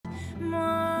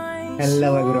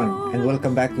Hello everyone and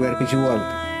welcome back to RPG World.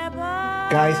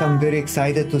 Guys, I'm very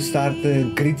excited to start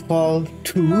GreedFall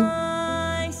II.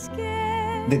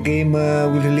 The game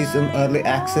will release in early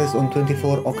access on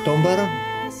 24 October.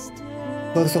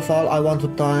 First of all, I want to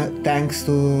thanks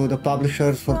to the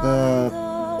publishers for the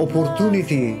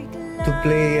opportunity to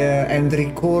play and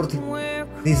record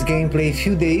this gameplay a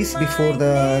few days before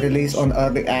the release on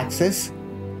early access.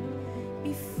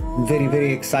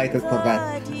 Very excited for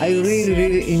that. I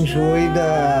really enjoyed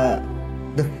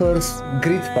the first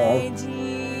GreedFall,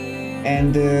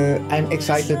 and I'm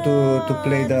excited to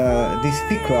play this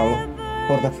sequel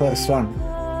for the first one.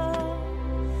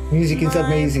 Music is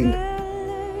amazing.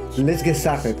 Let's get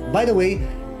started. By the way,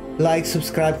 like,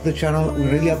 subscribe to the channel. We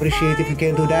really appreciate if you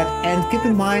can do that. And keep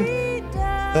in mind,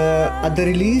 at the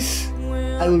release,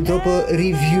 I will drop a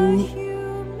review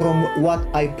from what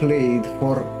I played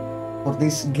for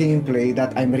this gameplay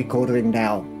that I'm recording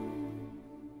now.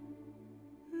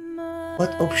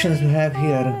 What options we have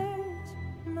here?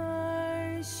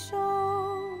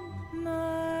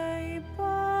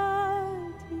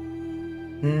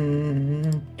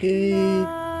 Okay.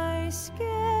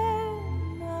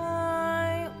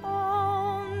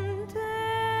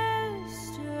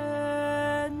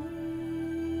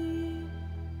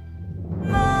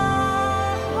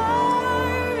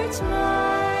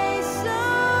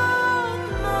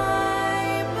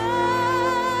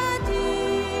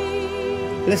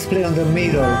 Let's play on the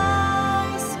middle.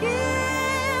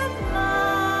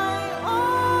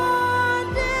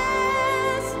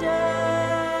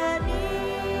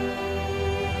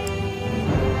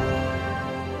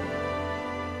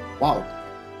 Wow.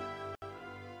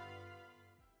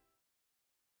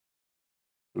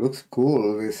 Looks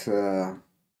cool, this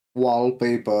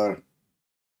wallpaper.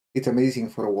 It's amazing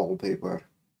for a wallpaper.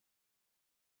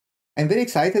 I'm very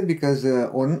excited because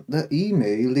on the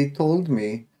email they told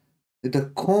me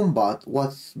the combat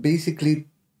was basically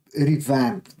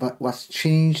revamped, but was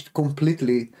changed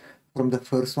completely from the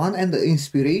first one, and the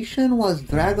inspiration was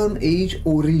Dragon Age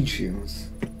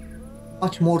Origins.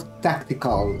 Much more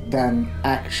tactical than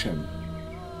action,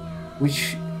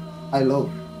 which I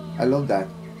love. I love that.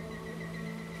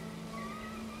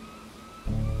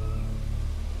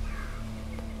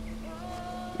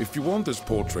 If you want this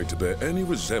portrait to bear any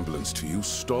resemblance to you,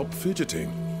 stop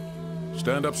fidgeting.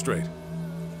 Stand up straight.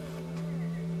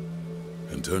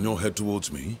 And turn your head towards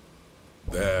me.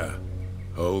 There.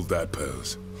 Hold that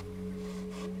pose.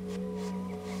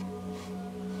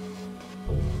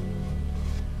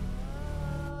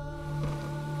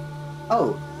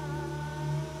 Oh.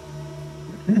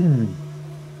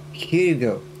 Here you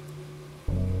go.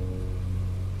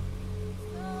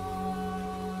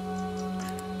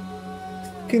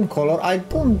 Skin color, I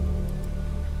don't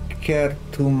care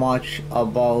too much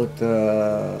about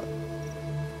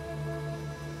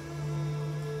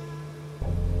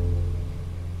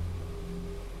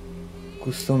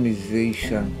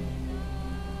customization.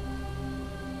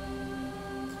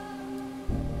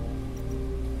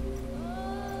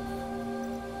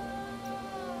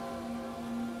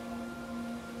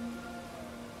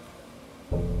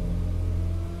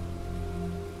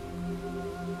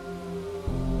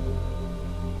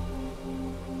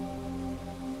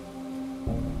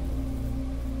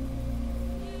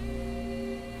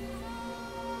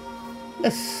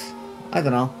 Yes, I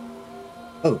don't know.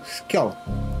 Oh, skill.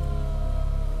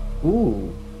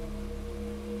 Ooh.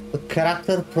 The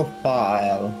character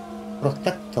profile.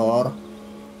 Protector.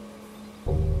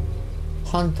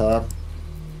 Hunter.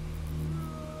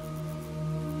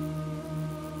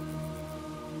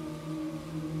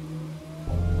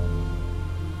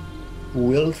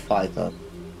 Wild fighter.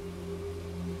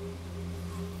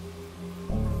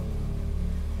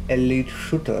 Elite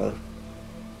shooter.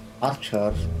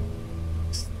 Archer.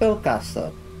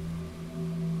 Spellcaster.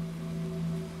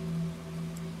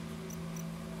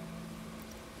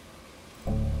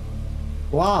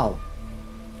 Wow,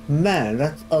 man,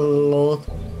 that's a lot.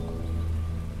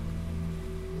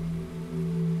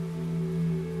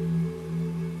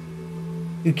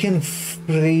 You can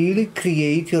really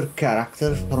create your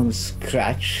character from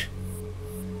scratch.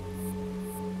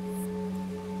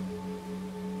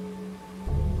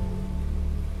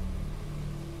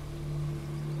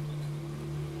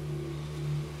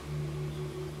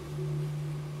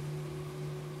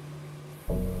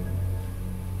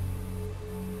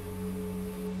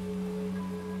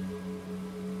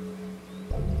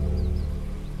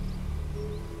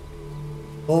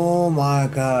 Oh my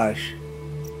gosh.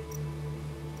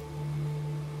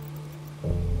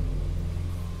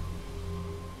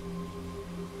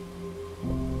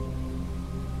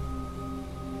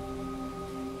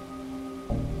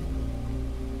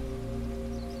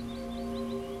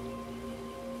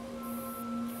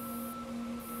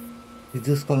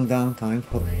 Reduce cooldown time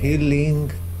for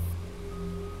healing.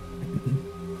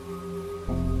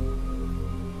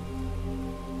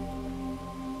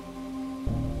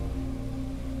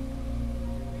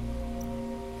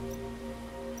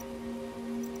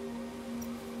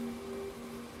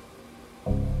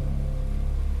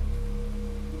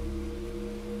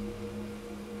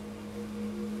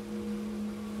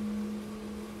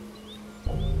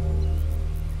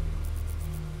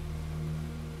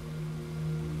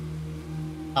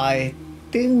 I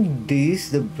think this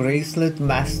the bracelet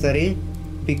mastery,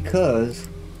 because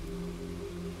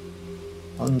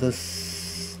on the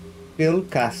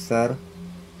spellcaster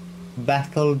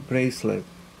battle bracelet.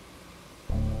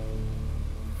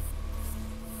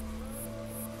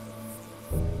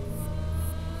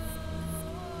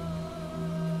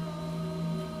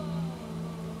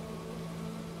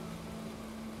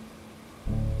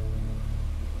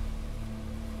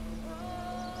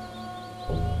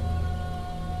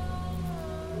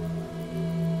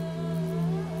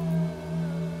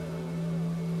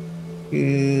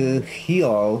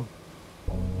 Heal.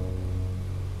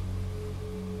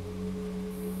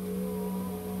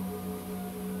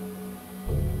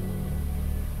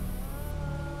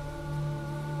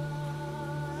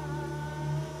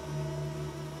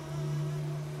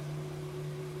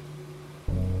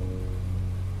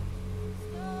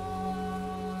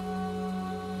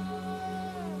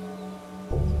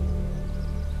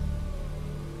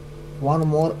 One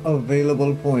more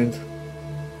available point.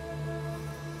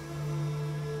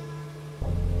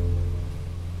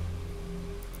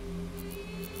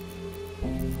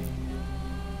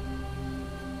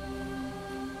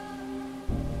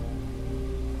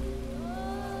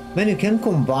 Man, you can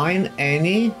combine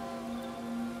any.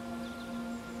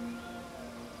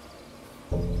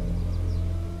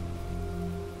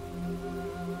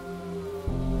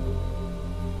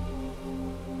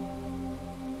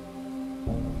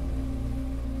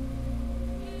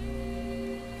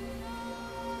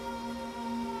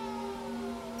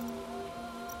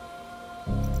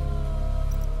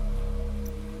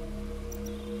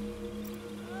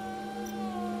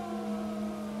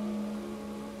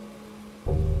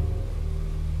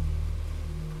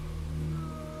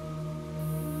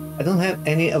 I don't have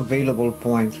any available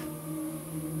points.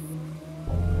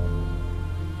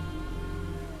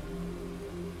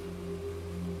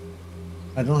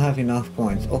 I don't have enough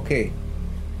points. Okay.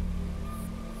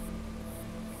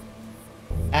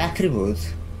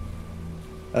 Attributes.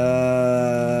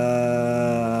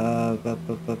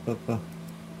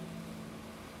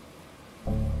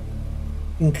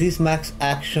 Increase max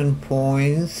action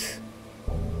points.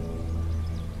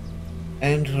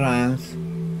 Entrance.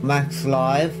 Max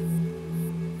life.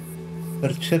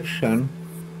 Perception.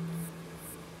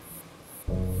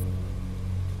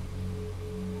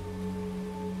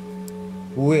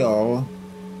 Will.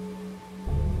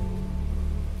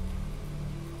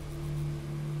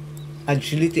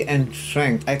 Agility and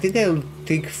strength. I think I'll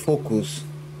take focus.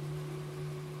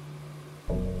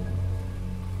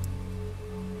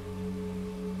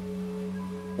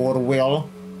 Or will.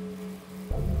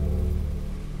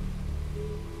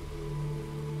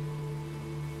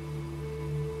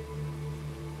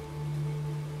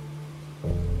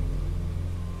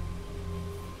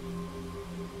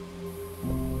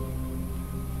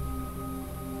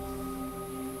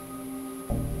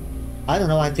 I don't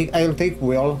know, I think I'll take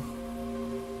will.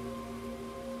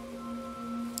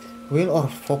 Will or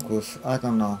focus, I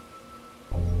don't know.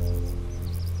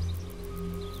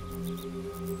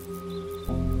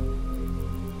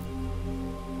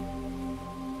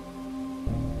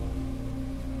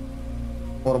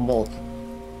 Or both.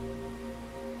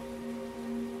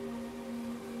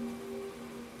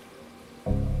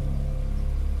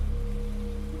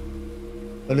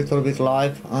 A little bit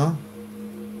live, huh?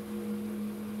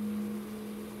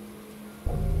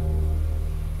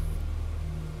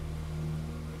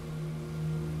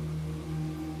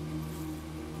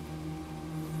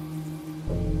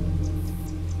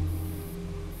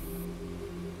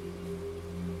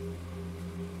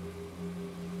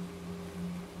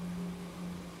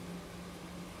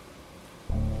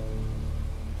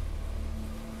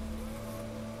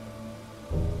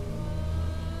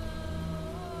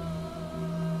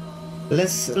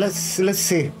 Let's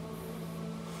see.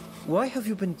 Why have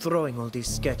you been drawing all these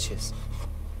sketches?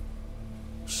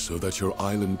 So that your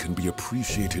island can be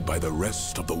appreciated by the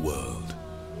rest of the world.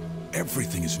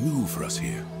 Everything is new for us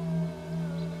here.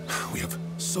 We have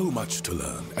so much to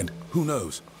learn, and who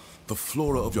knows, the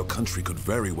flora of your country could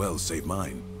very well save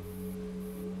mine.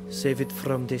 Save it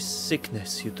from this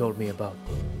sickness you told me about.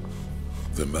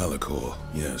 The Malachor,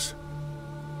 yes.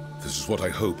 This is what I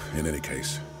hope, in any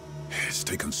case. It's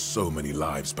taken so many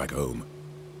lives back home.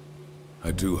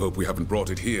 I do hope we haven't brought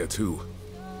it here, too.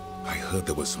 I heard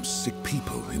there were some sick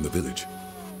people in the village.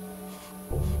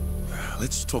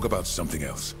 Let's talk about something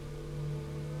else.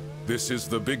 This is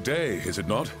the big day, is it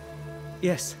not?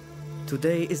 Yes.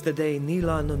 Today is the day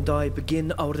Nilan and I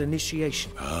begin our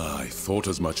initiation. Ah, I thought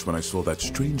as much when I saw that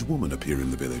strange woman appear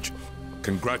in the village.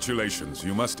 Congratulations,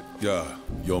 you must...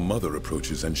 your mother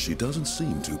approaches and she doesn't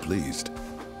seem too pleased.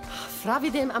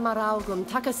 Fravidem amaraugum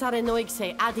takasare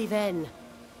noigse adiven.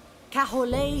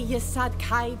 Kahole yesad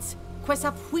kaids,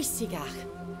 quesa puisigach.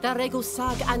 Da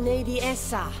regusag anedi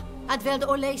essa. Adveld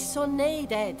ole sonne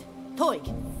dead. Toig,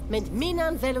 ment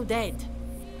minan velu dead.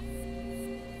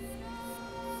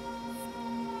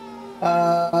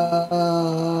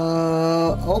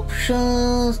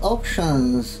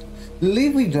 Options.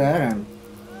 Leave with Darren.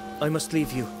 I must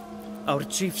leave you. Our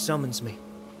chief summons me.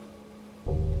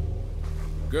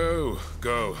 Go.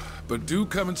 But do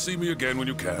come and see me again when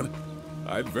you can.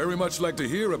 I'd very much like to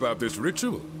hear about this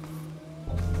ritual.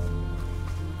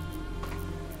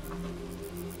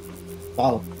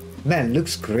 Wow, man,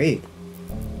 looks great.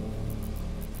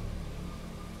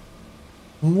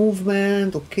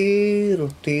 Movement, okay,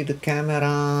 rotate the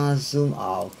camera, zoom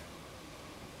out.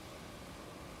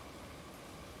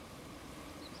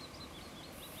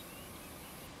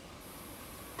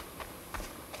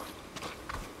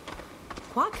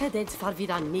 Qua cadets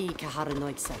farvida ni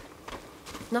kaharenoikse.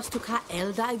 Nastuka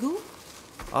eldaigu?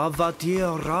 Wat je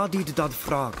radid dat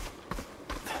frag.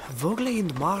 Vogle in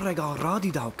marega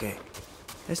radidauke.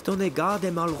 Esto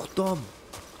negade maluchtom.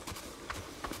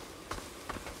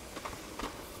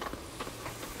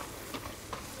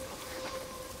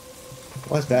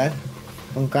 What's that?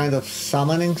 Some kind of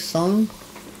summoning song?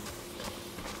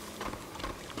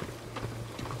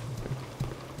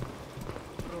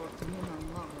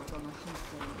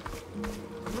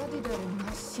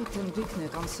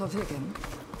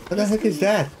 What the heck is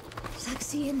that?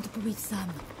 Saxient buitsam.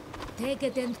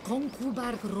 Tegedent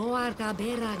konkubarg roar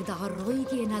gaberag da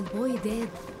roigien al boyded.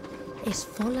 Es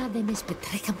volla dem es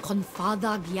betrekam con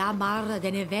fadag jamar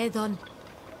den evedon.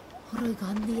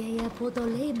 Roigandi ea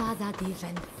podolema da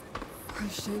diven.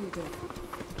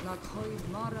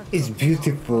 It's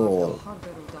beautiful.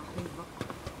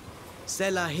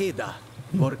 Sela heda.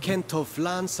 Vorkento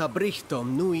flan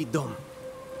sabrichtom nuidom.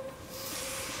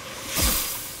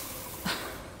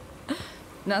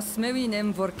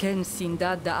 Nasmewinem vorken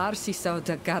sindad da arsisau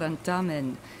da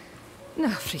garantamen. Na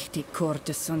frichti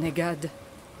korte sonegad.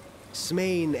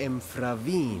 Smein em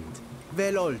fravind.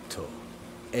 Velolto.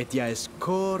 Et ja es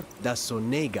cor da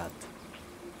sonegat.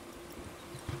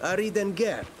 Ariden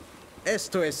ger.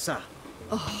 Esto es sa.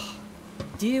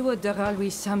 Diewa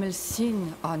daralwi samel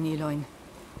sin aniloin.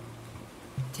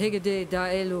 Tegede da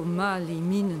elo mali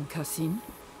minen kasin.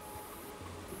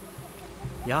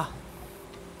 Ja.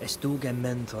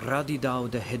 Estugement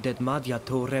radidaude hedet madja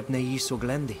to rebne iso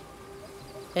glendi.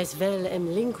 Es vel em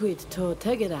linquid to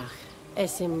tegedach.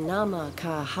 Es im nama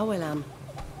ka hawelam.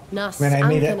 Nas Man, I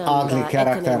made an ankenam ugly da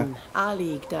character. etenem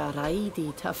alig da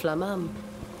raidi ta flamam.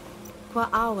 Qua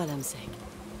awelam seg.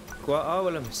 Qua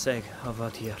awelem seg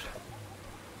havat hier.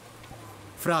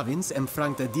 Fravins em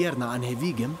frank de dierna an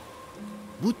hevigem.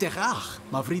 Buterach,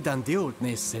 mavridan deolt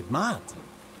nes sed mat.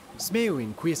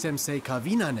 Smeuin quisem se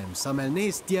cavinanem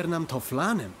samelnes diernam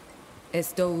toflanem.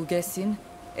 Esto ugesin,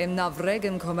 em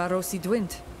navregen comarosi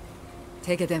dwint.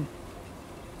 Tegedem.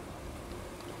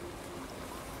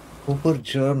 Cooper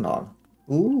Journal.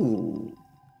 Ooh.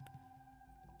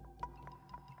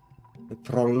 The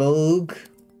prologue.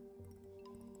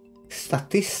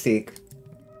 Statistic.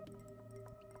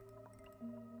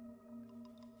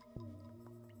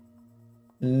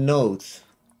 Notes.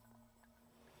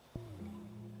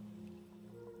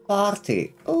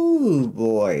 Party. Oh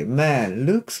boy, man,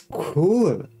 looks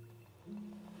cool.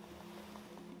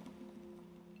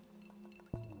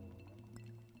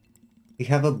 We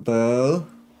have a bow.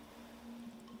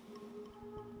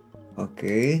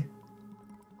 Okay.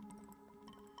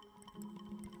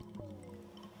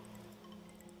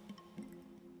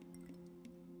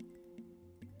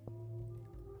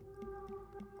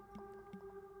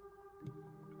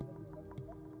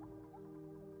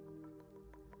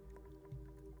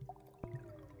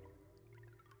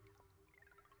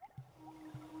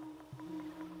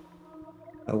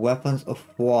 Weapons of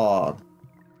war.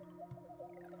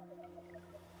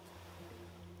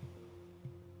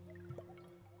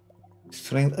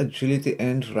 Strength, agility,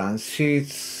 endurance.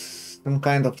 She's some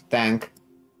kind of tank.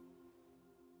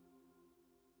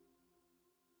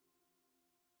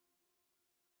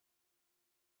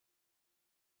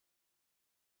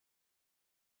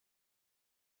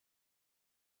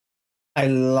 I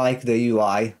like the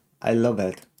UI. I love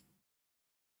it.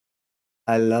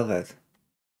 I love it.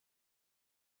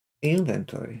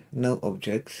 Inventory, no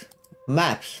objects.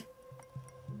 Maps.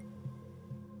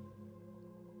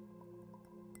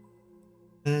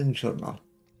 And journal.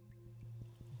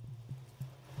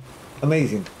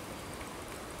 Amazing.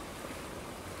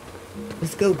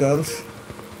 Let's go, girls.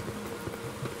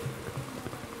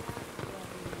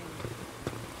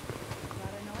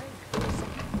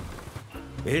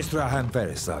 Estrahan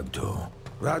versagto.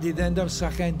 Radidendam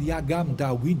sachend yagam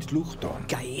da windluchton.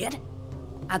 Gair?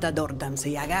 Adadordam se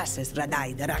yagases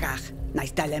radai de ragach.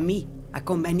 Naistalemi, a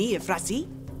conveni e frasi?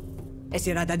 Es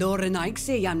radador naik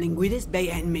se yam linguides bei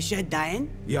en mished daen?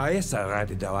 Ja esa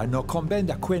radida no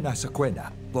convenda quena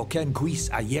sequena. Voken quis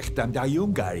a yechtam da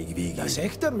jungari vigi. Das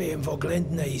echter me en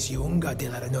voglend neis junga de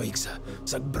la noixa.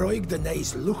 Sag broig de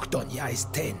neis luchton ja is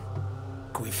ten.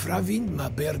 Qui fravind ma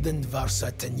berdend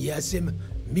varsa ten yasim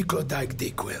miklodaik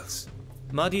dequils.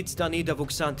 Madits danida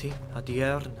vuxanti,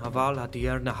 adiern, aval,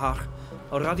 adierne har,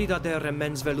 radida der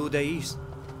mens velude is.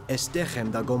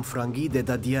 Estechem da gomfrangide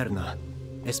da dierna.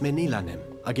 Es menilanem,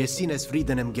 agesines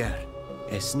fridenem ger.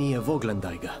 Es nie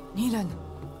voglendaiga. Nilan.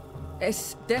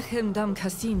 Es dechem dam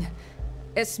kasin.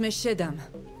 Es meshedam.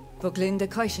 Voglende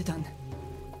kaishedan.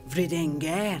 Vriden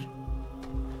ger.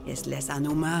 Es les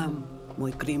anumam.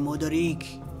 Muy crimodorik.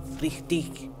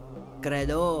 Frichtik.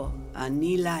 Credo.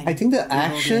 Anilan. I think the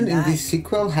action in this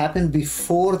sequel happened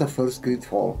before the first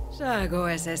GreedFall. Sago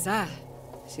es esa.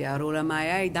 Si arula mai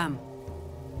aidam.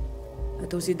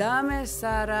 Atusidame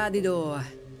sara didoa.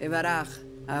 Evarach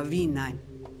avinain.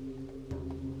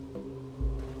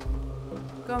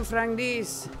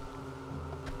 Confrangdis.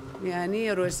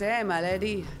 Miani ruse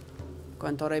maledi.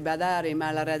 Quanto ribadari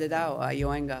malarededao a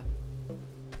Yoenga.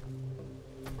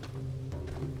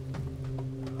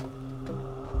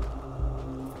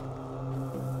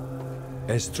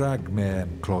 Estrag me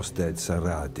klosted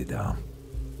saradida.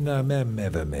 Na mem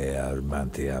eve me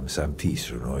armantiam sam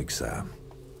pisur oixa.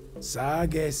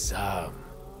 Sage sam.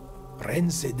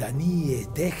 Rense danie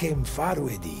dechem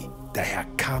faruedi, daher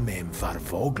camem far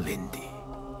voglendi.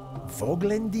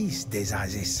 Voglendis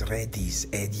desases redis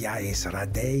ed jaes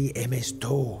radei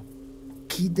emesto.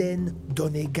 Kiden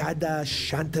donegada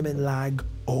shantamen lag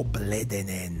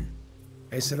obledenen.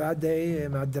 Es radei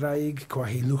em adraig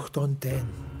quahi luchton ten.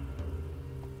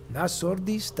 Nas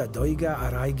sordis da doiga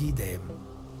araigidem.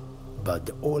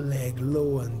 Bad oleg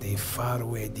loan de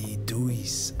faruedi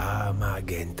duis a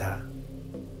magenta.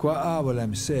 Qua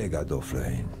avalem sega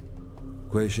doflein.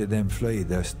 Quae dem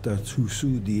fleidas dat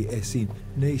susudi esin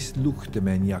neis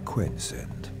luchtemen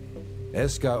jaquensend.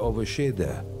 Esca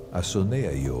overshede a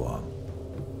sonea joam.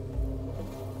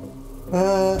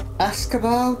 Ask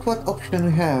about what option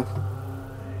we have.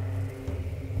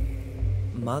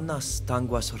 Manas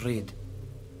tanguas rid.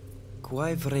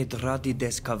 Quae vred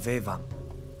radides cavevam.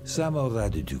 Samo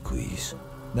radiduquis.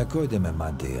 Nacoidem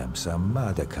manteam sam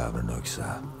mada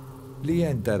cavernoxa.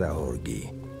 Lientara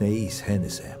orgi, neis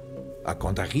henesem. A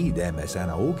contagidem es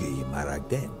anaogi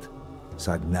maragdent.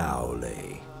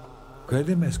 Sagnaole.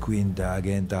 Quedem es quinta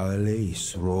agenta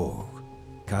eleis rog.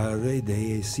 Care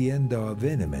de siendo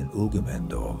venemen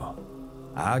ugemendo.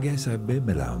 Ages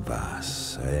abimelam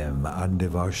vas,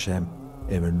 andevarsem,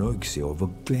 noixio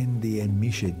voglendi en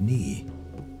mished ni.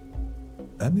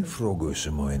 Ami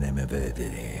frogusimo en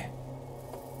vedere.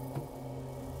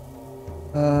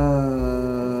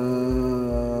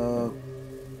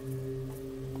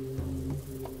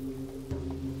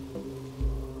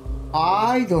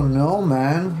 I don't know,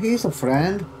 man. He's a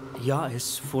friend. Ja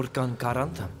es furcan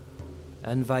carantam.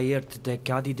 En vaiert de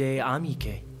cadide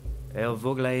amice. El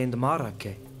vogle in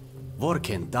marace.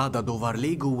 Vorken dada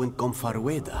dovarlegu in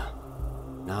comfarueda.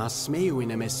 Na smeu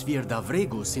in emesfir da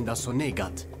vregus in da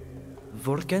sonegat.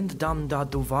 Vorkend dam da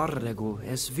dovarlegu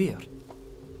es vir.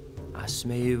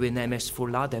 Asmeu in emes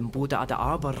fuladem buda ad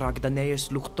abarag da nees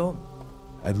luchtom.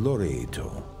 Ad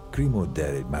loreto, crimo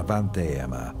derit ma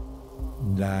vanteama.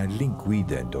 La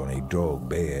linquident on a drog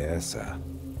beesa.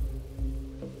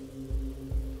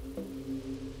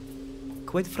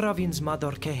 Quid fravins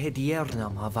mador che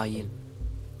hediernam avail.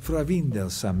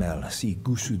 Fravindel samel si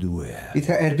gusudue. With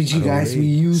our RPG, guys, we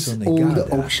use all the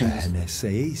options.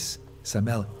 Seis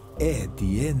samel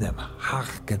edienem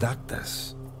hach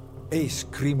gedactas. Es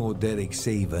crimo deric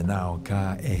seiva now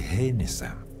ca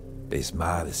ehenisam. Es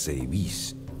mare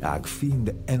sevis, ag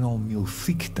find enom mil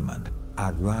fictaman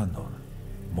ad ranon.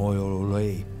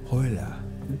 Moiolole hoila.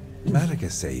 Marca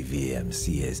seviem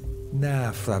sies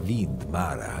na fravind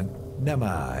marag,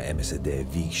 nama emse de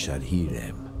vixar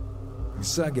hirem.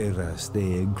 Sageras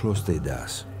de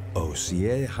enclostedas. O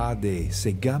sie hade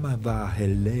se gamma va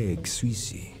heleg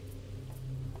suisi.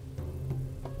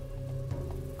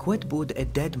 Quid bud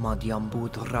dead madiam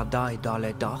bud radai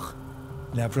dale dag?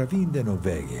 Na vravinde no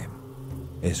vege,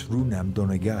 es runam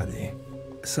donegade,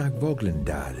 sag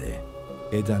voglendade,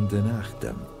 ed an de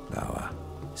nachtem, lawa,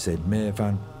 sed me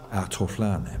van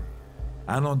atroflanem,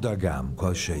 anondagam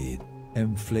qual sheid,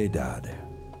 em fledade.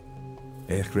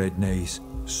 Ech red neis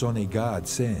sonegad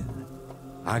sen,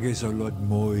 ages olod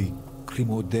moi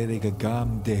crimoderiga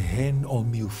gam de hen o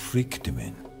mil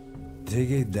frictimen,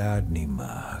 tege dad ni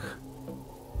mag,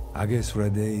 ages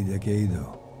vradei de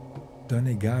gedo,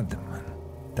 donegadaman,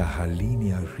 da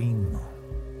halinia rino.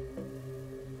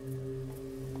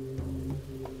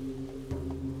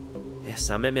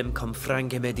 Samemem com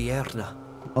frange medierna.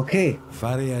 Okay.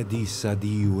 Faria dis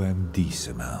adiuem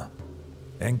dissima.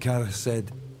 Encar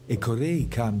sed, e corei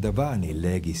cam davani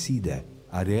legiside,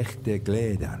 ad echte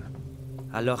gledan.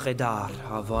 Allochedar,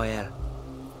 avoel.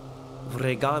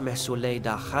 Vregame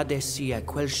suleida hadesia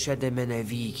quel shedemene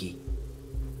vigi.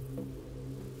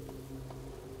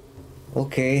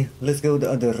 Okay, let's go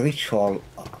to the ritual.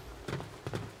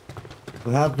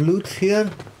 We have loot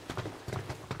here.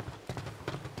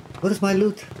 What is my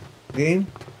loot? Game?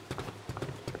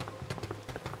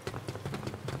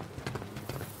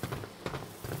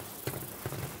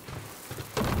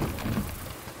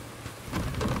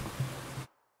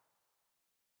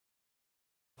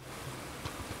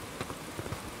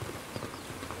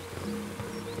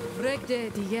 Vregde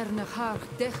die jerne haar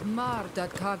dech maar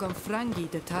dat kagam frangi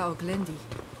de tao glendi.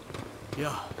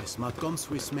 Ja, es mat goms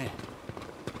wis me.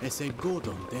 Es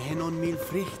godon, de henon mil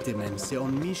frichtimen se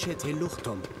on mishet he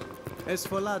luchtom. Es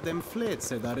vola dem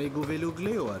fletse da regu velu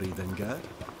gleo ariden, ga?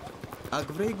 Ag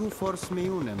vregu fors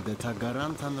meunem de ta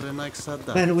garantan renaik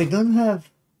sada. Man, we don't have...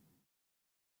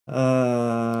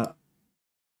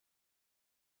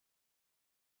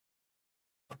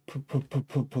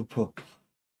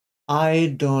 I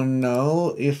don't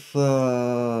know if...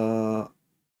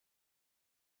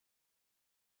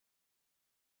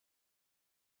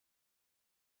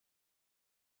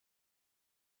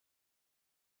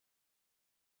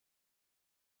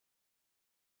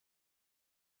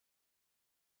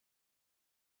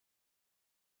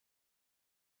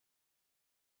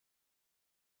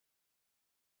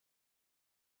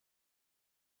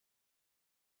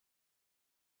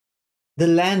 the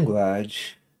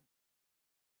language.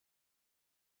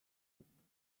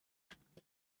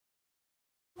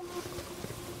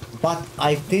 But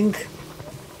I think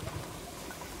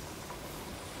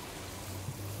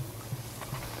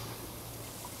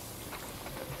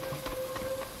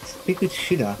speak with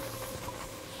Shida.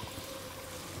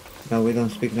 No, we don't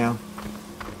speak now.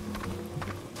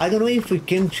 I don't know if we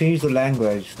can change the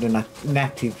language, the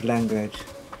native language.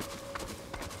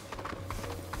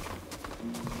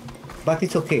 But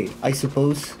it's okay, I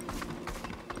suppose.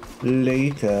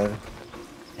 Later.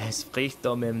 Es spricht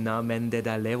im Namen de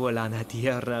da levolana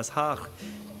tierras hach.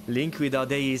 Linquida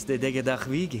deis de degedach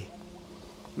vigi.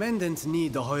 Mendent ni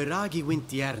de hoiragi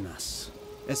wintiernas.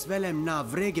 Es velem na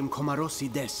vregem comarosi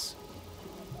des.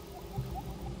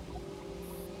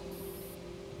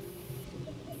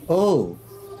 Oh,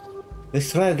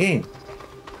 let's try again.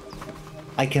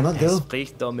 I cannot go. Es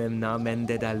spricht im Namen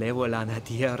de da levolana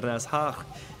tierras hach.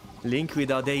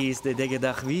 Linquida deis de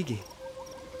degedach vigi.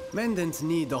 Mendent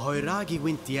ni de hoiragi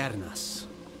wintiernas.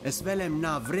 Es velem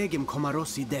na vregem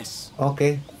comarosi des.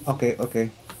 Okay.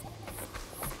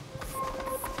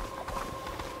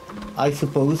 I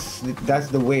suppose that's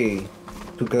the way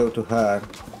to go to her.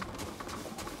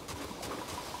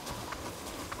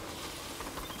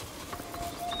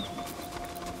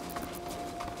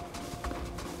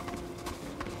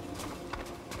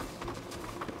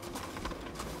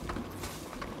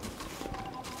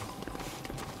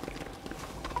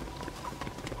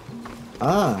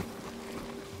 Ah.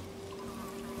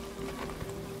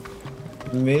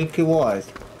 Milky White.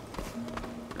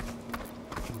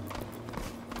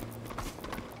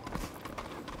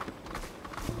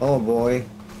 Oh boy.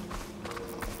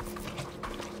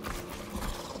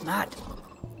 Mat.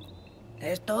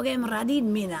 Estogem radid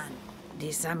minan.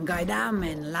 Disam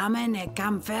gaidamen lamen e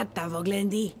kam ferta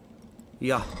voglendi.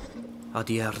 Ja,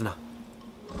 adierna.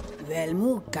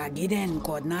 Velmu kagiden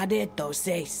kodnade to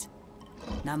seis.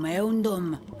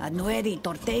 Nameundum ad nueri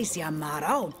tortesia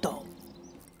marauto.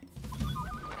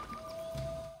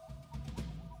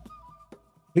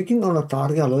 Clicking on a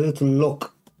target allows you to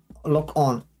lock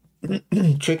on,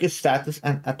 check its status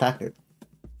and attack it.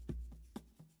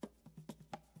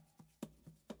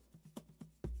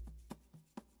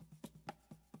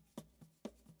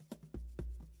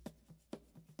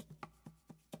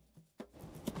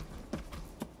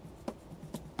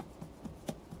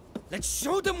 Let's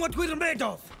show them what we're made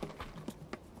of!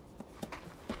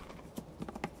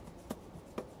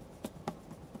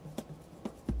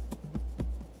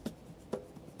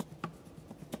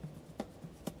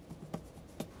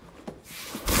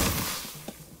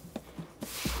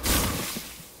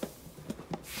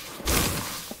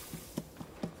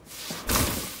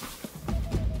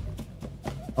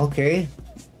 Okay.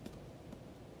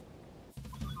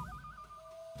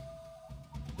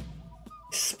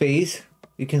 Space.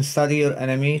 You can study your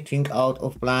enemy, think out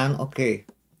of plan. Okay.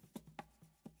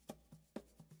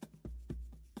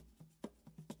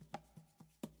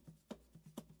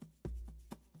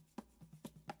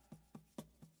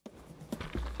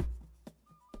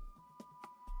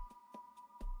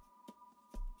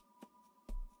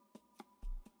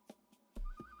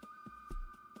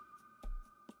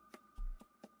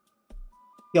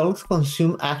 You also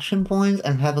consume action points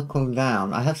and have a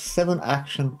cooldown. I have 7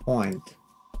 action points.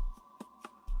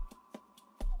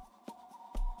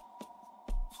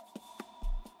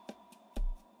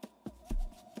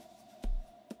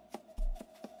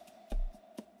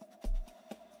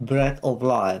 Breath of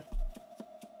Life.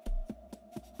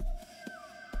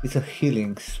 It's a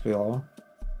healing spell.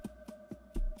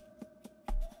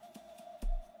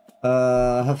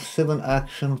 I have 7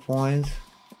 action points.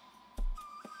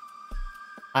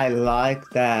 I like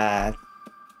that.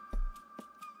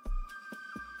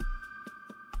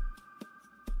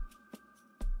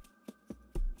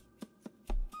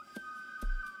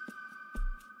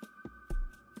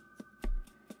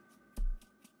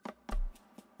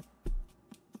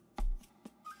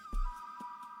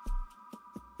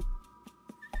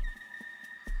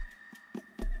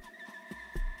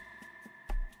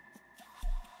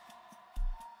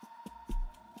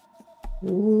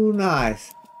 Ooh,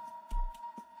 nice.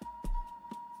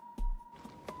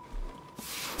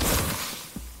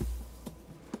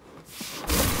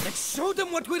 Let's show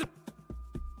them what we're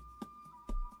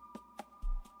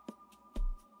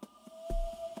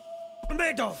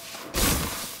made of!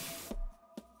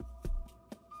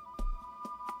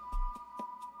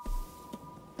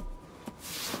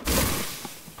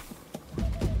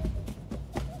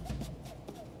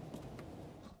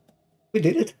 We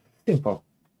did it. Simple.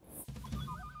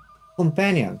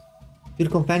 Companion. Your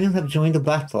companions have joined the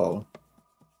battle.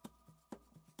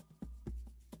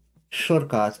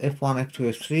 Shortcuts F1, F2,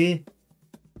 F3.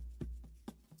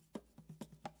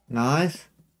 Nice.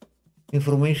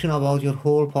 Information about your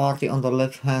whole party on the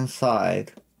left hand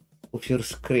side of your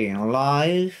screen.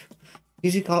 Life,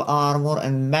 physical armor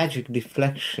and magic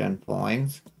deflection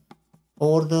points.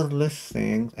 Order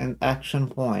listings and action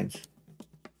points.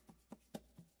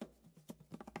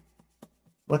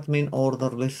 What mean order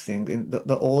listing? In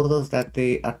the orders that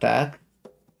they attack?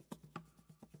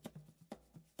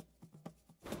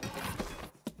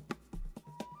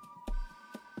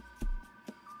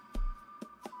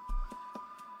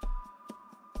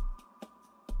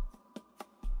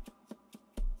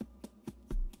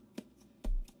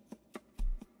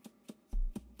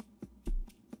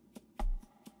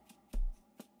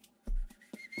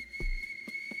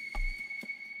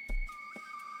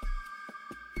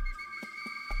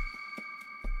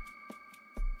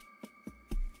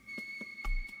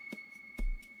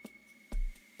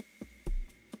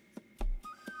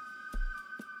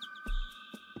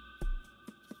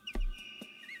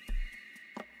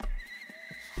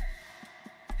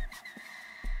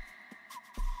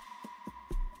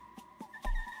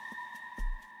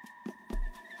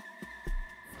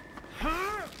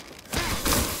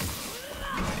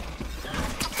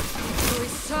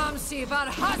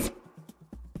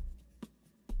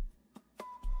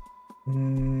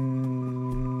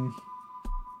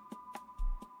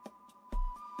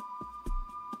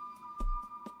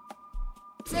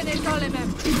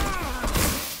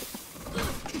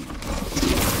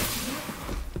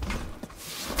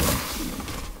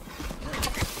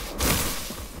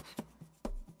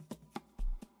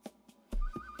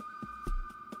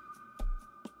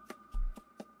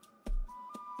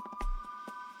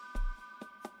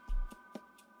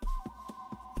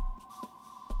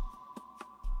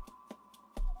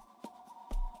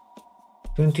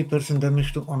 %20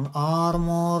 damage to on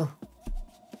armor.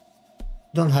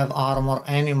 Don't have armor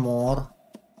anymore.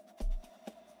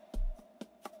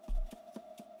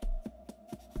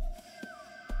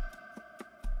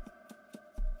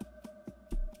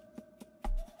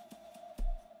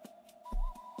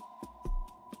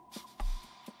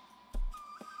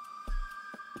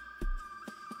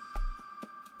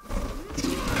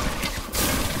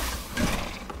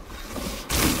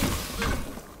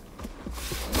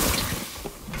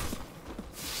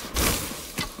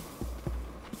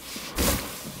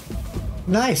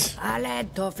 Nice.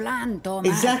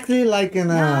 Exactly like in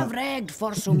Dragon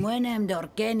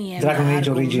Age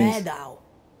Origins.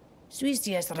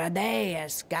 Suicius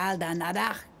Radeus, Galda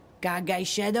Nadach,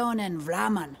 Kagaishedon and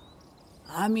Vlaman.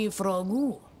 Ami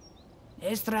Frogu.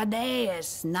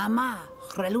 Estradeus, Nama,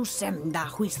 Relusem da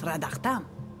Huis Radachtam.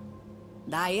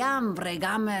 Dayam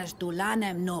Vregames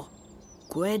Tulanem no.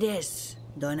 Quedes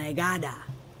Donegada.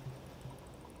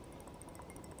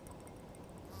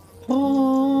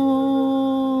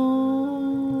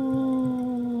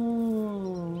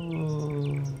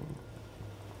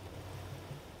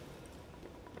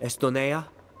 Estonea,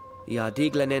 ja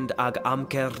diglenend ag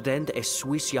amkerdend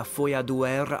Suisia foia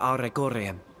duer a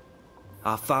recorrem.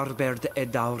 A farberd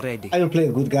ed already. I will play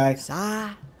a good guy. Sa,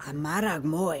 amarag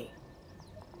moy.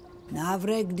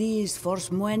 Navreg dis fors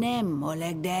muenem,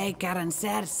 oleg de karen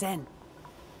sersen.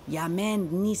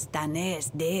 Jament nista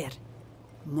nees der.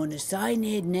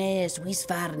 Monesained nees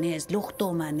wisfar nees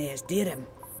luchtoma nees direm.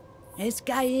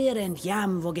 Eskaeren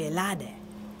jam vogelade.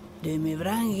 De me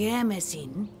vrang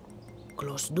jemesin.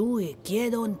 Klos due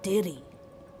kiedon tiri.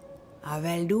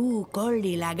 Avel du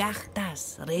colli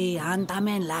lagachtas re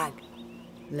antamen lag.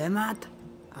 Lemat,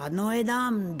 ad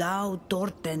noedam dau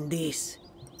tortendis.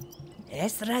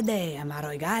 Esrade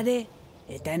amaroigade,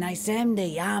 et enaisem de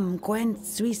jam quent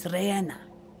suis reena.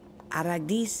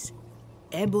 Aragdis,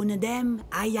 ebunedem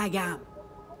ayagam.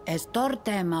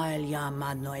 Estortem ael jam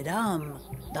ad noedam,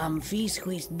 dam fis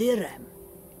huis direm.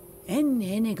 En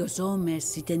enegosom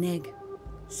es siteneg.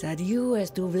 Sadiu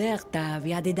est uvlerta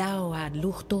viadidau ad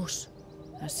luchtos,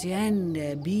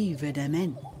 asciende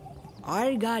bivedemen.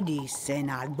 Argadis en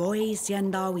albois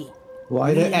yandawi.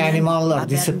 Why the animal are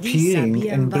disappearing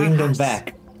and bring them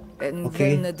back?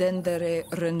 Okay. En dendere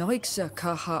renoixa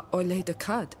kaha ole de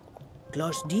kad.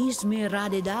 Klos dis me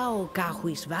radidau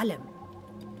kahuis valem.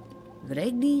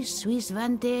 Vregdis suis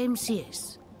vantem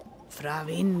sies.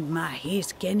 Fravind ma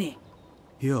his kenne.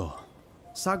 Jo,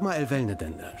 sag ma elvelne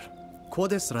dender.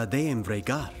 Quodes radeem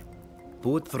vregar?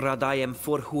 Put radaem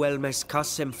for huelmes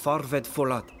kassem farved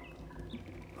folat.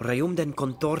 Reum den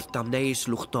contortam neis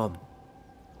luchtom.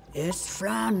 Es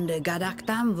fran de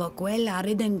gadaktam voquel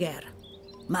aridenger.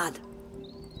 Mad.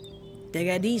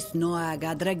 Tegadis noa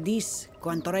gadregdis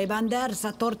quantorebander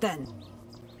satorten.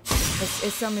 Es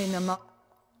esaminama.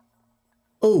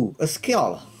 Oh, a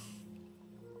skill.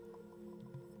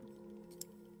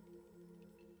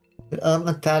 Earn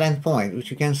a talent point,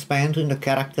 which you can spend in the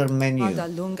character menu.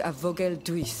 Adalung a vogel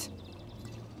duis.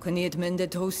 Quiniet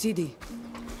mendet hosidi.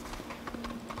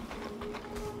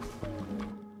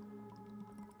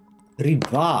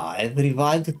 Revive.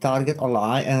 Revive the target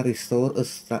alive and restore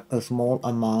a small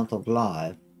amount of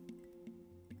life.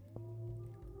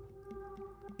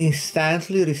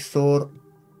 Instantly restore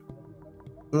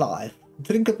life.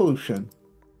 Drink a potion.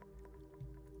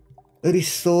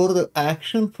 Restore the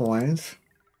action points.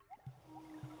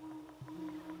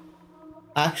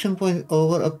 Action point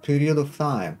over a period of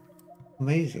time.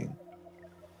 Amazing.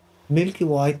 Milky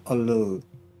White allowed.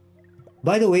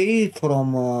 By the way,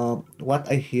 from what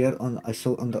I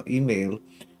saw on the email,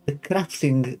 the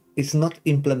crafting is not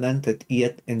implemented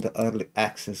yet in the early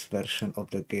access version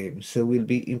of the game, so will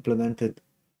be implemented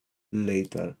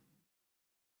later.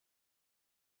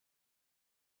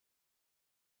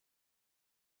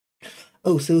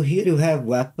 Oh, so here you have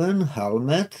weapon,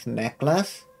 helmet,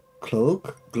 necklace,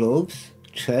 cloak, gloves,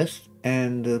 chest,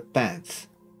 and pants.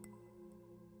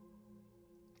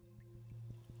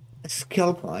 A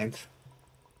skill point.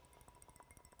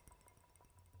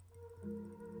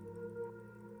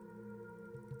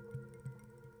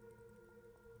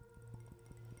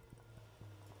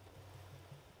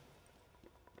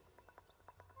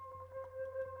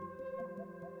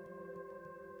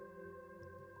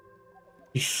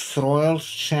 Destroyer's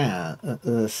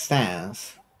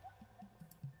stance.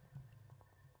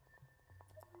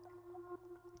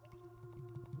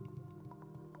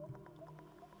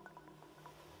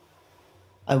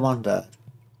 I want that.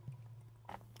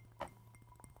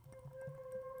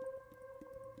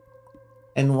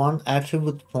 And one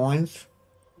attribute points.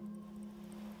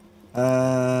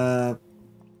 I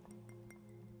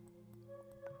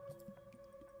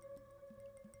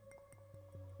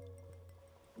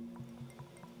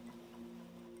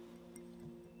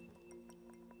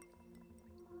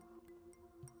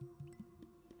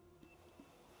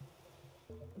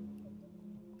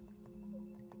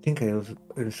think I will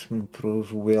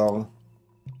improve will.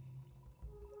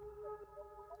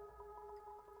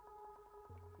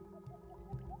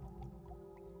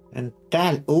 And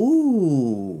that,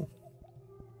 ooh!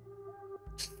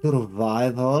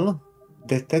 Survival.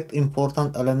 Detect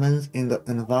important elements in the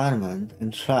environment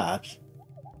and traps.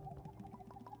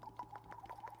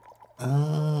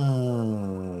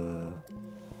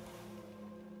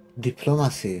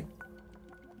 Diplomacy.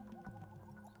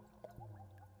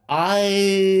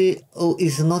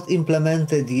 Is not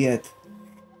implemented yet.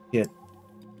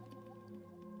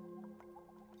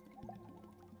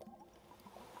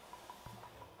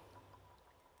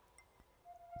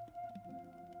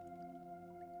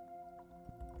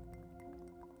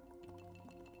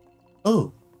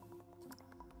 Oh.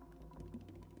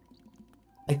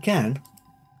 I can.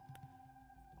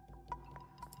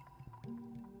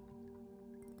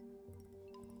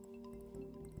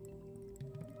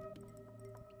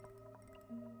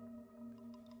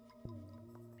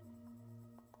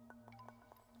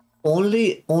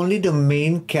 Only the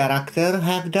main character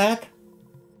have that?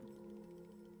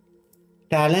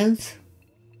 Talents?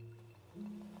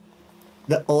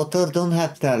 The author don't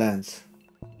have talents.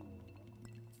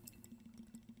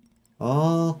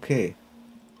 Okay.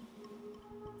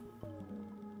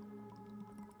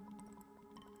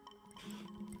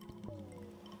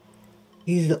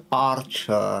 He's the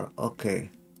archer.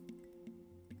 Okay.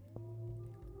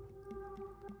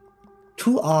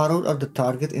 2 arrows at the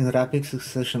target in rapid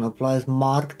succession. Applies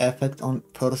mark effect on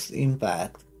first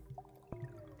impact.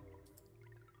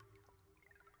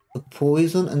 A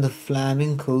poison and a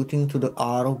flaming coating to the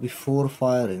arrow before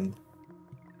firing.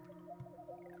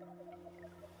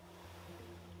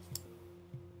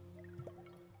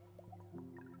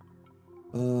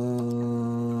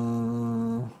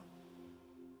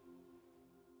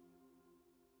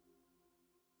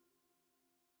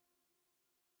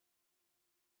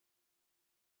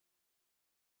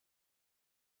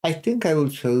 I think I will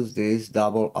choose this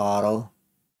double arrow.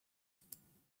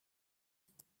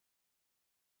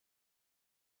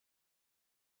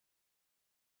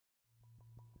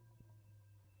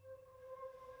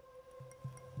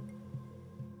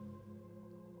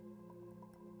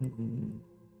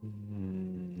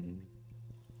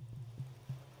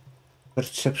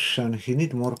 Perception. He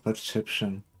need more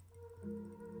perception.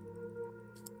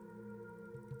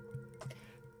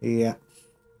 Yeah.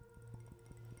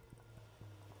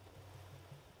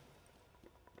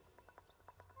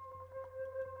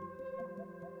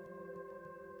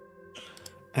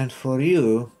 And for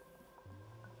you,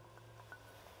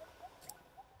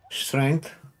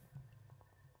 strength.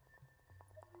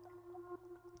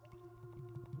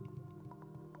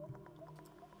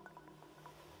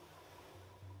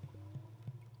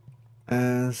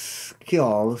 And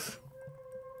skills.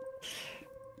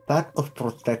 Path of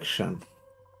protection.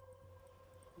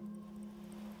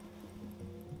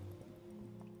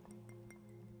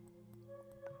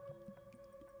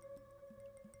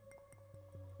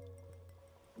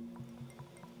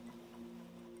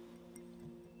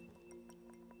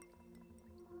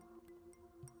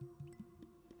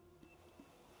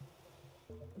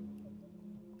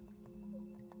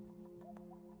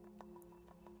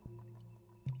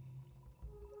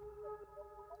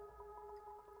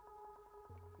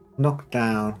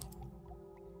 Knockdown.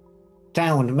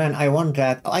 Down, man, I want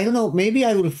that. I don't know, maybe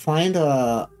I will find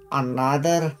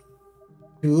another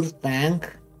pure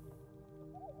tank.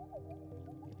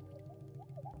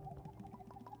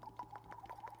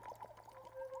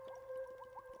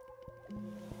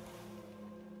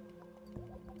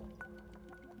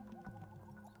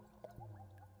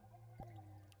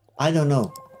 I don't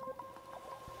know.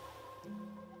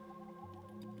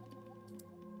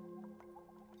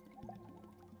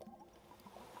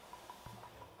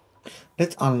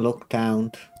 Let's unlock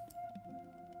count.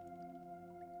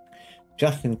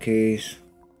 Just in case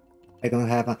I don't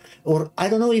have a... Or I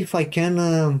don't know if I can...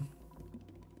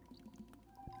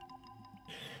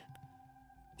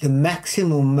 the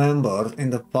maximum members in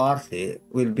the party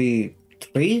will be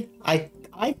 3? I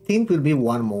think will be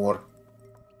 1 more.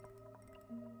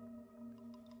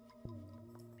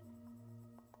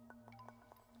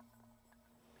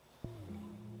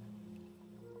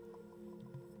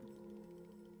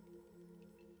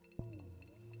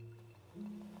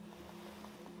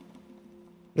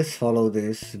 Let's follow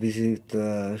this. Visit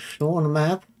show on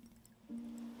map.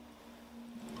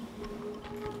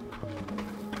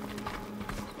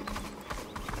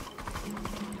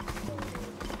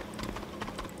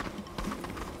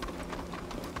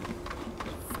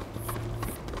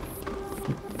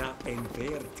 Na en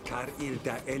vert kar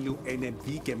ilda elu enem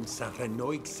vigem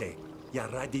saranoigse. Ja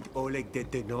radit oleg de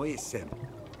denoisem.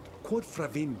 Quod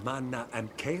fravin manna am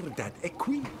kerdat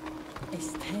equi.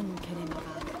 Esten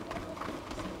kenemara.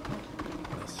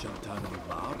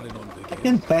 I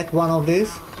can pet one of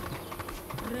these.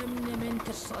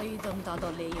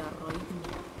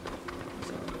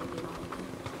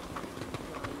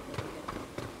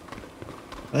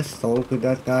 Let's talk with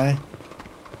that guy.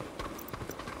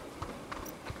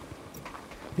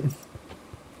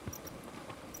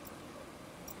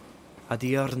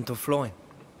 Adieren to floin.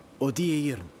 O die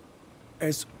hier.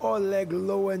 Es oleg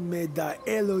loen me da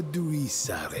elo duis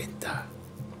sarenta.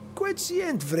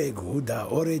 Quetient vregu da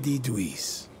oredi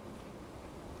duis.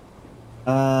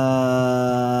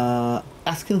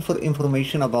 Asking for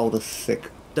information about the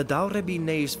sick. De daurebi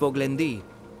neis voglendi.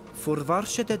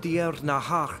 Forvarsche de dier na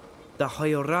har, da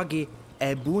hoyoragi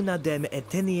e buna dem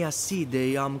etenia si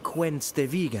de jam quens de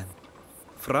vigen.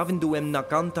 Fravindu em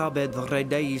nakanta bed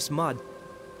redeis mad,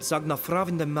 sag na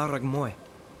fravinde marag moe.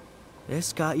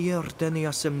 Eska ier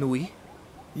tenia sem nui?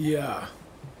 Ja,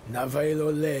 na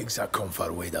velo legs a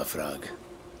confarweda frag.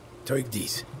 Toik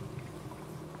dis.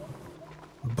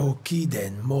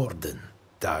 Bokiden morden,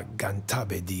 da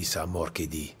gantabe dis a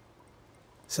morkedi.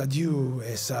 Sadiu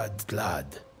esad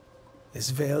glad. Es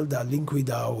vel da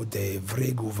linquidau de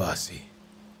vregu vasi.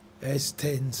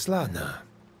 Esten slana.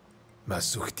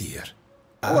 Masuchtir.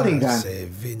 Morrigan. Se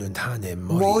vinunt hanem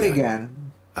Morrigan.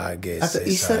 Ages That's an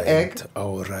Easter egg.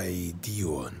 Aurai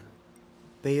dion.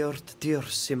 Beurt tir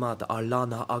simad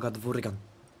alana agad vurgan.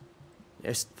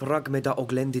 Est frag me da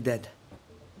oglendi dead.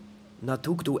 Na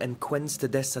tugdu en quens de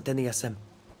des ateniasem.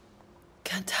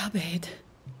 Cantabed.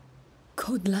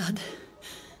 Kodlad.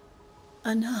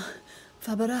 Anna.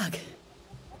 Fabarag.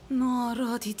 No,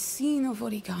 radit sino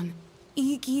vorigan.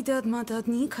 Igidad matad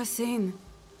ni kasen.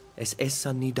 Es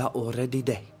essa nida already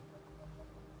de.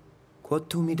 Quod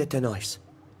tu mi detenois?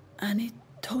 Anit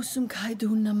tosum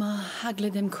kaidun nama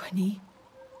hagledem queni.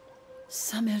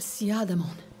 Samer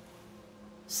siadamon.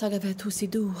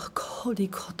 Sagavetusidu kodi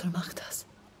kotromachtas.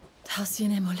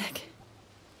 Tasien emolek.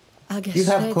 You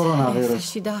have coronavirus.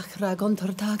 Shidach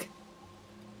ragontortag.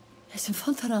 Es in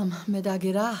fontaram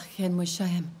medagirach en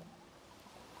moshayem.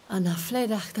 Anna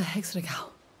fledach da hexregau.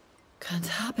 Kant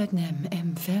habet nem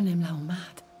em velnem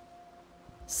laumat.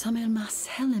 Samel mas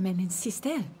helnem en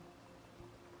insistel.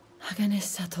 Haganes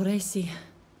satoresi.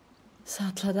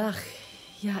 Satladach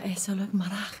ja esolog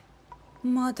marach.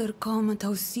 Mother kom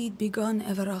tausid began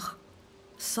everach.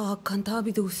 Sa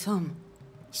cantabidu sam.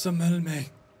 Samelme.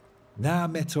 Na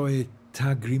metoi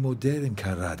ta grimoderen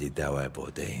karadi dawa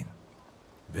bodein.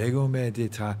 Vego me de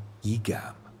ta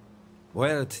igam.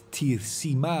 Welt tir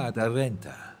simad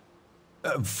arenta.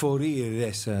 Forir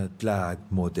esa glad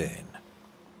moden.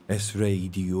 Es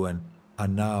reidiuen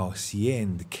anau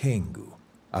siend kengu.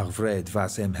 Arvred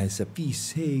vas em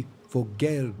hesapis he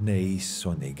vogelneis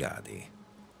sonegadi.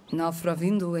 Na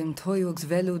fravindu em toiugs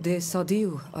velu de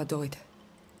sadiu adoid.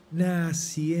 Na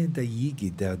sienta yigi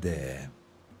da de.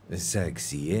 Sag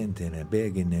siente ne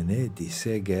begen enedi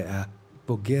sege a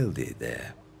vogeldi de.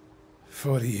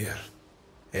 Forir.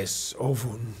 Es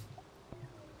ovun.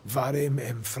 Varem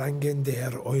em frangen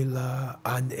der oila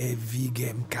an e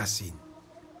vigem casin.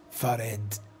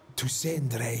 Fared tu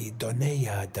sendrei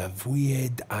donea da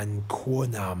vuied an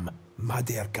quonam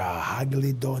maderca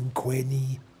haglidon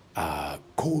queni a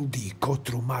coldi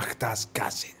cotrumachtas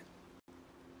casin.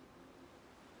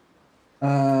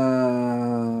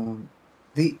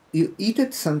 You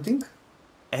eated something?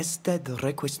 Ested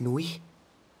requis nui?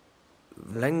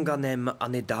 Lenganem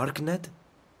ane darknet?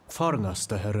 Farnas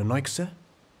de herre Noikse?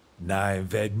 Nei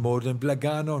ved morden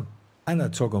blaganon. Anna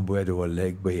togon buedo a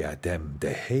leg by a dem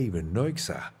de haven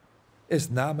noixa. Es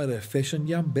namere fischen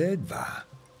jam bed va.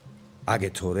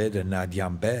 Agetorede nad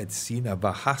jam bed sina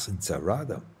va hasen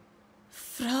zaradam.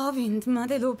 Fravind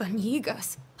madelo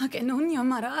banigas. Agenunia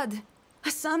marad.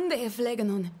 Asande e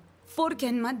fleganon.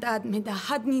 Forken madad me da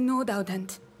hadni no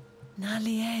daudent.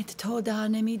 Naliet toda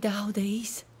nemi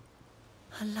daudeis.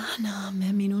 Alana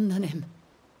me minundanem.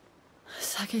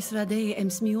 Sakes rade em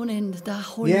smiunend da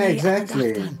hole. Yeah,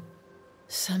 exactly.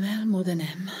 Samel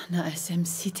modenem na esem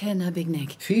sitena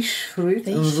bigneg. Fish, fruit,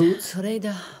 and roots.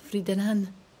 Reda fridenan.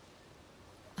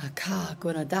 Aka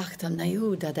gona dachtam na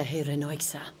juda da here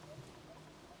noixa.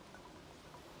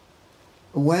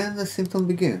 When the symptom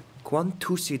begin? Quan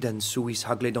tusiden suis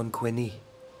hagledon queni?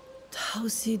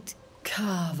 Tausid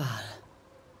kaval.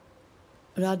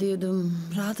 Radiodum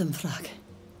radem frag.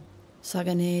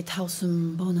 Sagane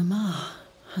tausum bonama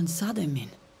han sademin.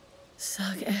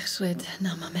 Sag echred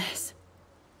namames.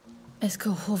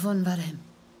 Esko hovon varem.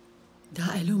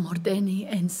 Da elu mordeni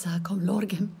ensa kom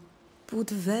lorgem.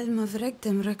 Bud vel ma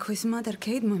vrektem requis mader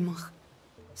keid moimach.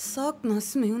 Sag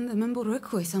nas me und membo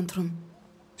requis antrum.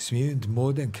 Smiund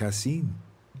moden casin.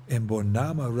 En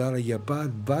bonama rara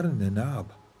jabad barn en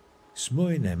ab.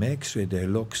 Smoinem exre de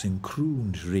loxen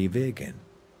kroons revegen.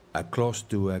 A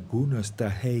klostu agunas da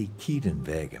hei kiden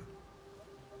vegem.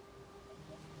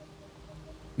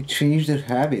 You changed their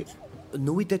habit.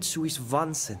 Nui det suis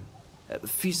vansen.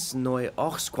 Fis noi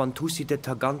ochs quan tuside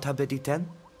tagant habediten?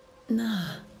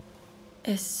 Na,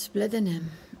 es bledenem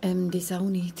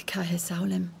disaunit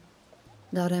kahesaulem.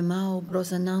 Daremau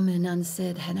brosanamen an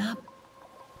sed henab.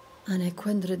 An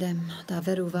equendredem da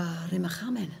veruva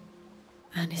rimachamen.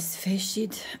 An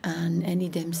isfeshid an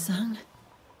enidem sang.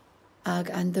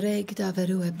 Ag andreg da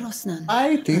verue brosnan.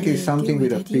 I think it's something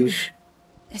with a fish.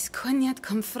 Es konjat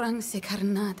kom frang se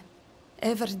karnad.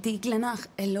 Ever diglenach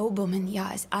elobomen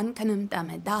ja es ankanem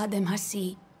dame dadem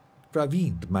hasi.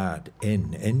 Pravint mad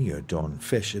en enjer don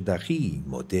fesche dachi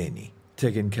modeni.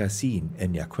 Tegen casin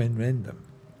en jaquen rendem.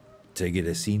 Tegen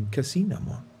esin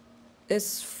casinamon.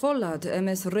 Es follad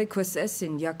emes reques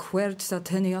esin jaquert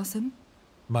sateniasem?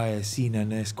 Mae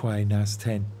sinan es quae nas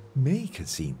ten me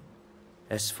casin.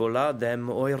 Es foladem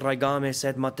oi ragames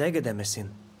et mategedem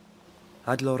esin.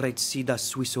 Adloret sida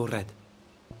suisored.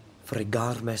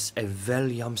 Fregarmes e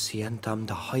veliam sientam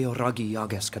da haioragi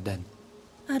jageskaden.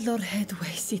 Adlor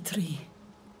hedwe sitri.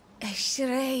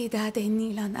 Eshrei da de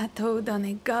nilan atodan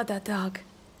e gadadag.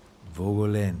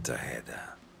 Vogolenta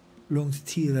heda. Longt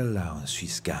tira laun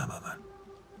suis gamaman.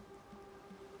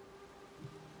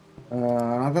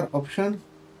 Another option.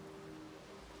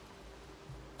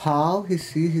 How he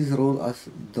sees his role as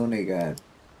Donegad.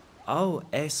 Au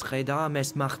es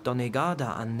redames macht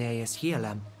donegada an nees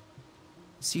hielem.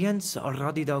 Siens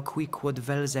radida qui quod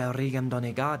velse regem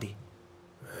donegadi.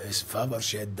 Es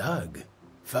favarche dag.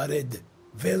 Fared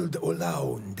veld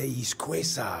olaun deis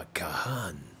quesa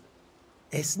kahan.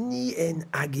 Es ni en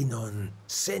aginon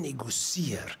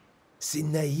senigusir.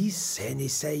 Sineis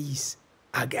seniseis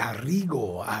ag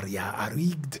arrigo aria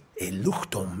arigd e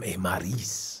luchtum e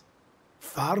maris.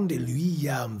 Farn de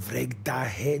luiam vreg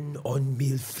dahen on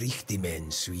mil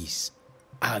frichtimen suis.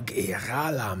 Ag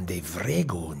eralam de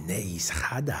vrego neis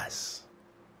hadas.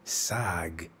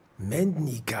 Sag,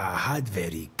 mendnica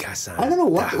hadveri kasan. I don't know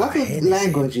what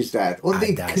language is that, or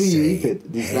they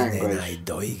created this language.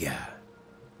 Doiga.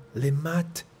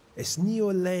 Lemat es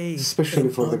niole. Especially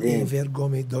for the game.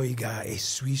 Vergome doiga es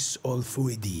suis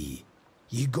olfuidi.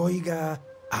 Yigoiga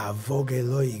a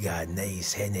vogeloiga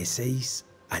neis heneseis.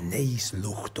 Aneis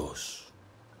luchtos.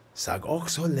 Sag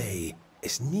oxolei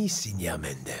es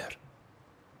nisignamender.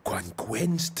 Quan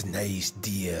quenst neis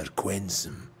dier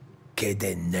quensum, que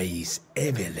den neis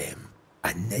evelem,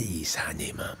 aneis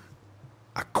animam.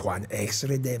 A quan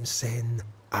exredem sen,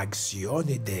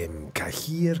 actionidem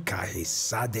cahir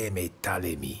cahesadem et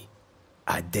talemi,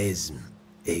 adesm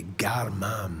e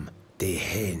garmam de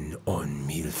hen on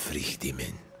mil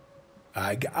frichtimen.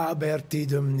 Ag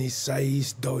abertidum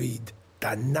nisais doid,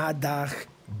 da nadach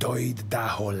doid da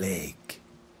holeg.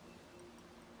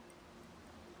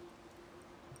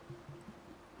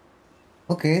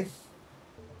 Okay.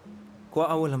 Qua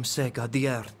aulam sega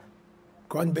diern.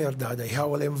 Quan berda de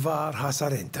haulem var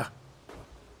hasarenta.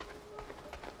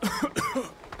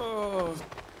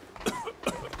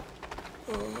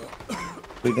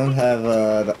 We don't have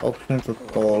the option to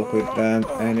talk with them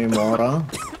anymore.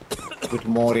 With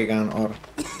Morrigan or...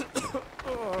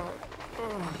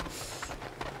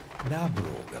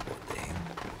 Nabroga boten.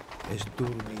 Es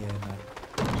durmiena.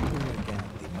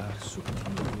 Elegante mar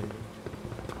subtile.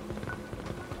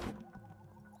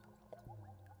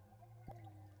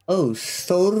 Oh,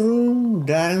 storeroom,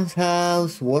 dance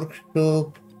house,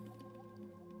 workshop.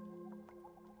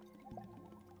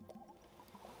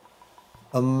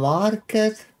 A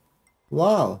market?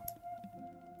 Wow.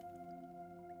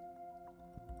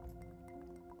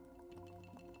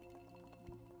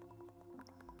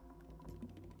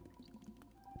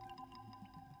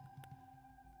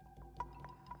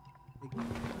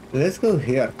 Let's go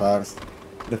here first.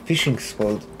 The fishing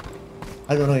spot.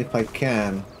 I don't know if I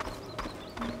can.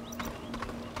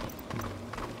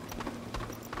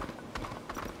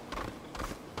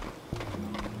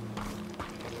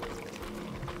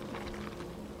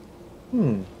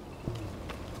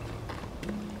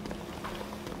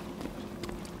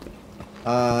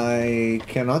 I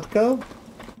cannot go?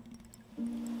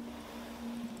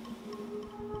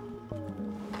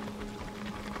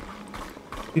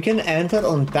 You can enter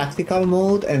on tactical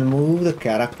mode and move the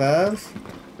characters.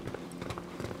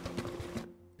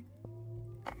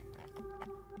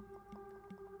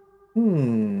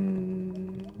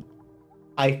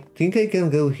 I think I can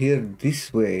go here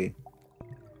this way.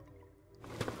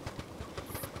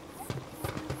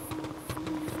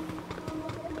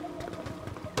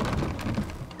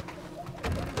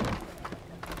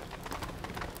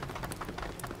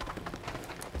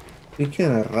 We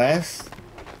can rest.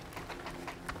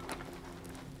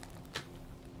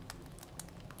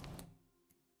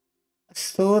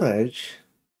 Storage.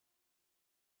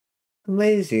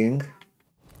 Amazing.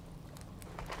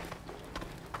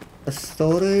 A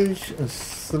storage, a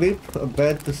sleep, a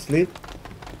bed to sleep.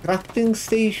 crafting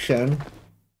station,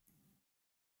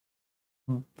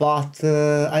 but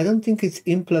I don't think it's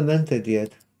implemented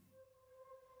yet.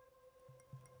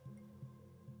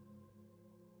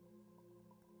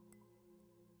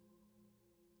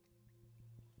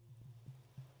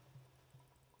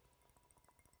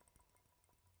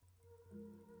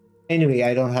 Anyway,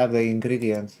 I don't have the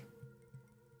ingredients.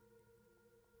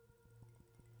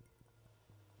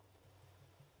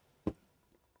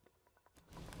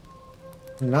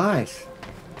 Nice.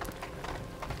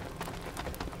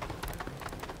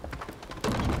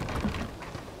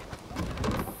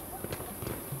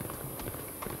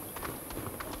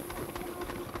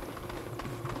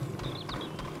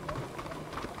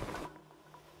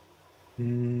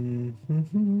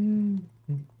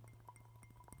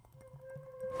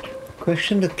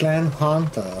 Question the clan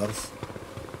hunters.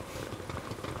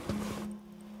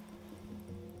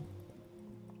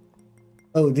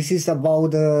 Oh, this is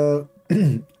about the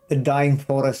the dying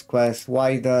forest quest.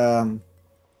 Why the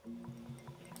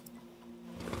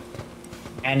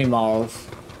animals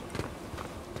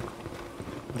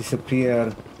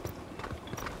disappear.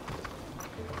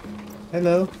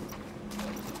 Hello.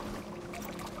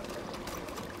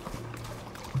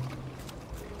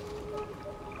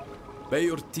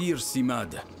 Beor tir si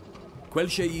mad. Quel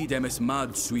sheid emes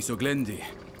mad suis oglendi.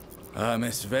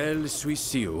 Ames vel suis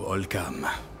siu olcam.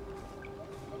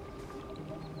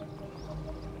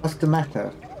 What's the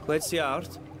matter? What's the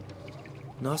art?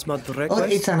 Nas mad Oh,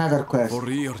 it's another quest.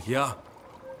 Vorir, ja.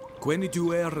 Queni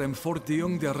du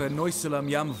fortiung de renoiselam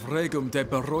jam vregum de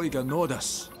beroiga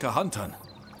nodas, kahantan.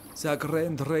 Sag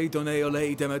rend reidon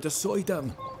eoleidem et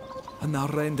soidam. Na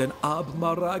renden ab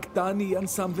marag dani an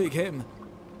samvig hem.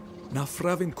 Na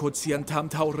fravin kodsian tam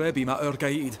taurebi ma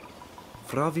urgaid.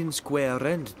 Fravin square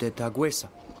rend de taguesa.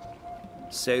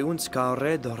 Se uns ka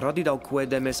red radidau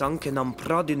quedemes anke nam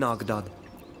pradinagdad.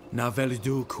 Na vel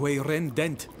du que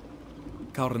rendent.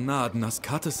 Karnad nas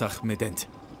katesach medent.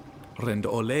 Rend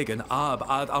olegen ab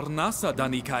ad arnasa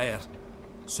dani kaer.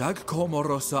 Sag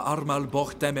komorosa armal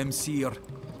bochtem emsir.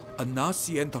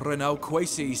 Anasient renau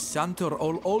quasi santur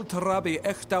ol oltrabi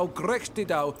echtau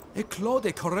grechtidau e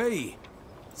clode corei.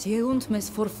 Sieunt mes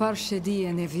forfarsche die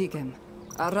en evigem.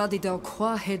 Aradidau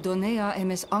qua hedonea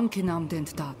emes ankenam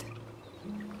dent dad.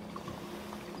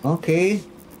 Okay.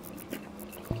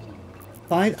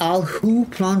 Find out who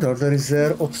plundered the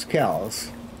reserve of skulls.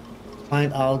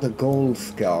 Find out the gold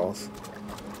skulls.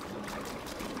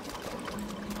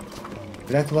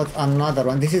 That was another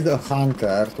one. This is the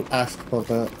hunter to ask for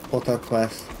the Potter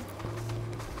quest.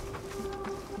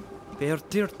 Per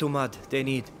tirtumad they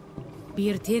need.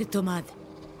 Bir tirtumad.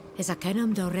 Is a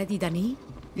kenam already dani?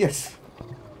 Yes.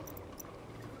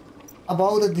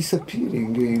 About the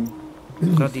disappearing game.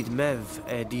 Radid mev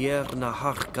e dier na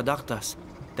hach kadachtas.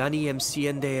 Dani em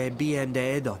siende e biem de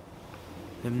edon.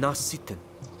 Em nas sitten.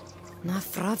 Na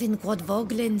fravin quod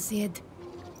voglen sed.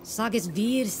 Sages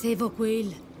vir sevo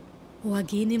quel. O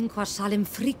aginim qua salem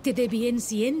fricte de bien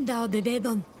sienda o de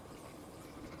vedon.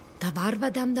 Da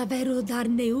barbadam da veru dar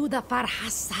neuda far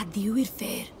hassa diuir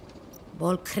fer.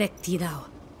 Bol crectidau.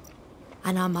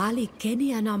 Anamali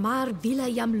keni anamar vila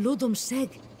jam ludum seg.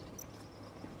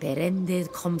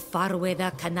 Perended kom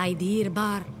farweda kanaidir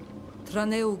bar.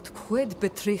 Traneugt qued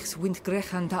betrichs wind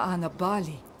grechan da ana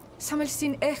bali. Samel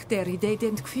sin echter idee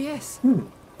dent quies.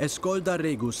 Escolda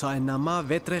regus a nama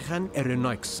vetrechan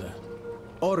erenoixe.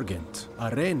 Orgent,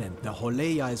 arenen da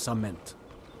holeia esament.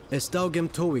 Estaugem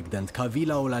toig dent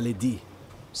cavila ola ledi.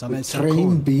 Samel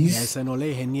sarcon, esen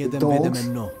ole heniedem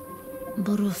vedem no.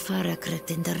 Borufara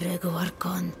cretin da rego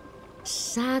arcon.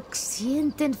 Sag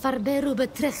sienten farberu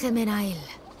betrechem en ail.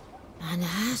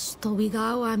 Anas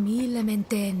toigau a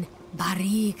milementen.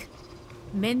 Barig.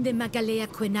 Mende magalea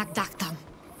quinak dactam.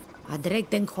 Adreg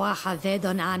den quaha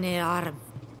vedon ane arm.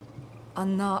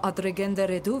 Anna adregende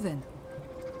reduven.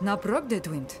 Na brogde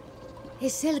dwint.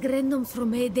 Es el grendum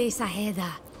frumede sa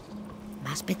heda.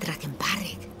 Mas betraken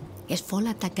barig. Es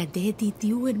volla takadedi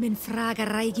diuen men fraga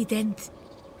raigident.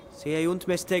 Se unt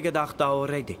mes tegedacht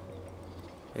already.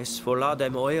 Es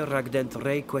voladem oirag dent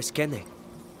rei queskene.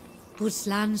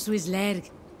 Puslan suis lerg.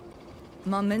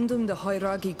 Mamendum de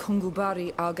Hairagi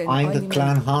Kongubari agen I'm the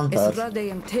clan hunter. Es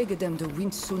radeem tegedem de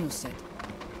wind sunuset.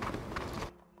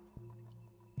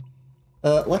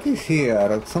 What is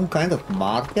here? Some kind of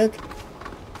market?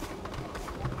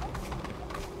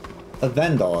 A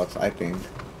vendors, I think.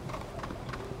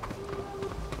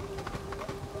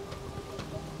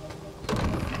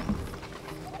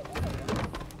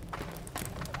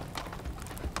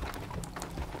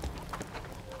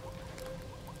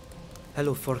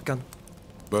 Hello, Forkan.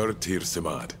 Bertir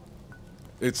Simad.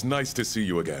 It's nice to see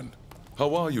you again.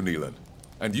 How are you, Neelan?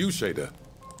 And you, Shader?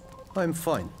 I'm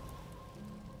fine.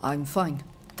 I'm fine.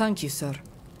 Thank you, sir.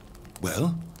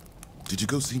 Well, did you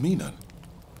go see Minan?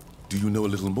 Do you know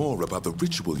a little more about the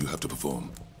ritual you have to perform?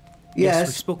 Yes,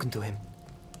 we've spoken to him.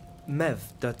 Mev,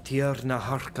 the Tier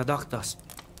Nahar Kadaktas,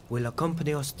 will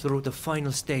accompany us through the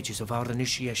final stages of our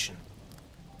initiation.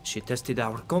 She tested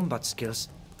our combat skills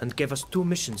and gave us 2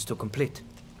 missions to complete.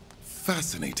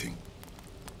 Fascinating.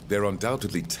 They're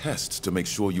undoubtedly tests to make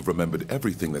sure you've remembered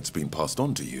everything that's been passed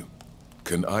on to you.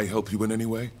 Can I help you in any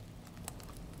way?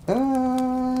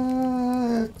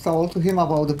 Told to him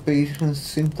about the patient's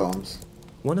symptoms.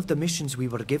 One of the missions we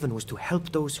were given was to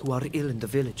help those who are ill in the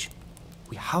village.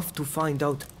 We have to find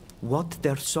out what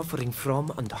they're suffering from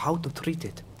and how to treat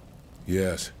it.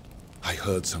 Yes, I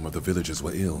heard some of the villagers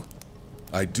were ill.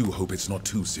 I do hope it's not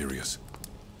too serious.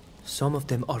 Some of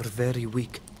them are very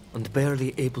weak and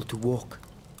barely able to walk.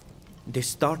 They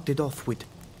started off with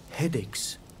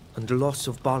headaches and loss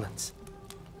of balance.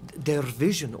 Their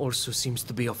vision also seems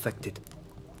to be affected.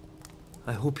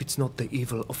 I hope it's not the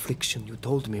evil affliction you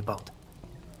told me about.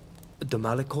 The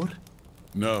Malachor?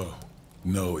 No,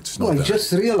 it's not I that.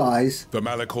 just realized the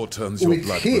Malachor turns your with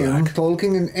blood him black.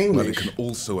 talking in English, Well, it can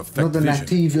also affect not the vision.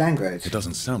 native language. It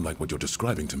doesn't sound like what you're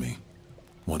describing to me.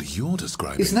 What you're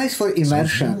describing... It's nice for sounds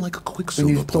immersion more like a when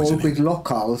Quicksilver you talk poisoning. with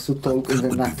locals who talk in That the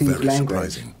would be native very language.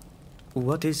 surprising.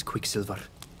 What is Quicksilver?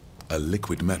 A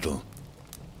liquid metal.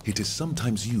 It is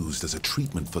sometimes used as a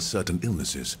treatment for certain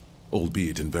illnesses,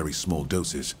 albeit in very small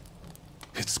doses.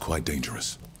 It's quite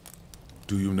dangerous.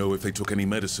 Do you know if they took any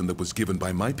medicine that was given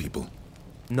by my people?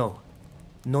 No.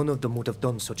 None of them would have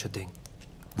done such a thing.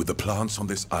 With the plants on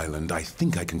this island, I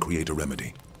think I can create a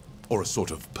remedy. Or a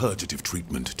sort of purgative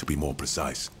treatment, to be more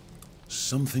precise.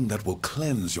 Something that will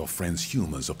cleanse your friend's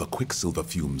humors of the quicksilver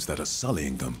fumes that are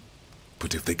sullying them.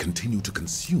 But if they continue to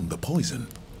consume the poison,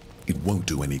 it won't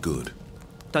do any good.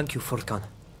 Thank you, Furkan.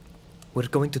 We're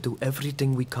going to do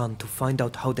everything we can to find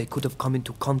out how they could have come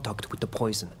into contact with the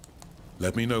poison.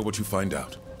 Let me know what you find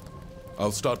out.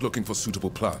 I'll start looking for suitable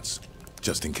plants,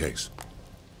 just in case.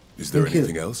 Is there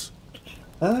anything else?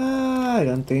 I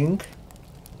don't think.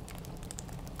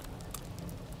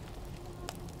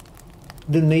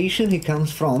 The nation he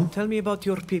comes from. Tell me about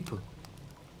your people.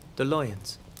 The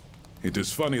lions. It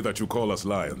is funny that you call us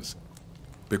lions.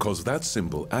 Because that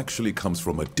symbol actually comes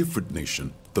from a different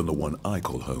nation than the one I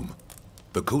call home.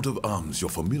 The coat of arms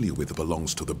you're familiar with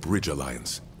belongs to the Bridge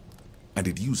Alliance. And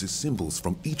it uses symbols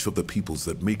from each of the peoples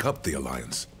that make up the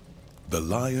alliance. The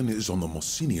lion is on the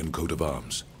Mosinian coat of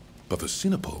arms, but the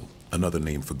Sinopole, another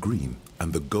name for green,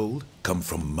 and the gold come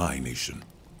from my nation,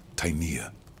 Tainea,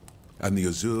 and the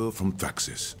azure from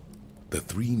Thraxis. The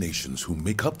 3 nations who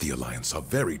make up the alliance are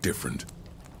very different,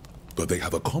 but they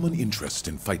have a common interest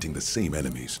in fighting the same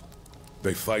enemies.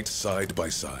 They fight side by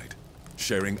side,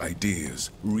 sharing ideas,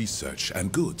 research, and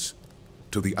goods.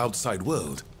 To the outside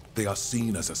world, they are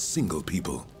seen as a single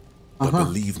people. But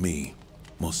believe me,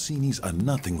 Morsinis are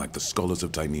nothing like the scholars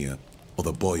of Tainea or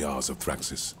the boyars of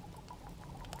Thraxis.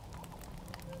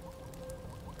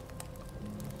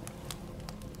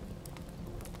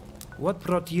 What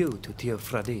brought you to Tir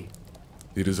Fradi?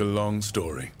 It is a long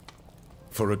story.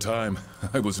 For a time,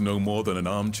 I was no more than an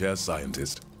armchair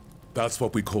scientist. That's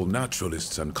what we call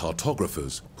naturalists and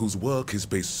cartographers, whose work is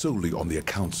based solely on the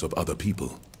accounts of other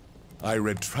people. I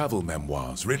read travel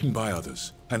memoirs written by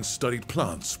others, and studied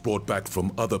plants brought back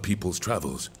from other people's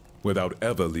travels, without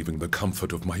ever leaving the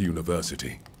comfort of my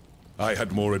university. I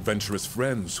had more adventurous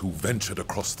friends who ventured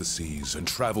across the seas and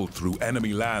traveled through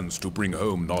enemy lands to bring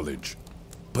home knowledge.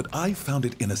 But I found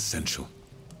it inessential.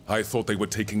 I thought they were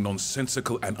taking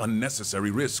nonsensical and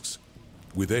unnecessary risks.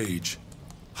 With age,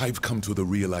 I've come to the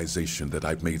realization that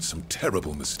I've made some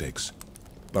terrible mistakes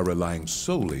by relying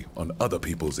solely on other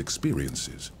people's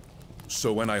experiences.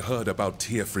 So when I heard about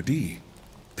Tir Fradi,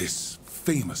 this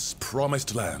famous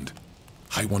promised land,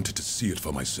 I wanted to see it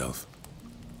for myself.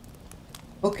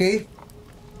 Okay,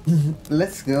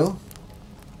 let's go.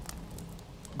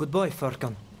 Goodbye,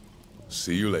 Furkan.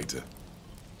 See you later.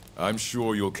 I'm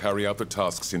sure you'll carry out the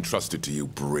tasks entrusted to you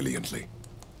brilliantly.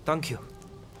 Thank you.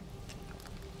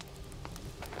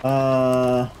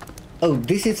 Oh,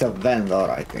 this is a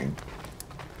vendor, I think.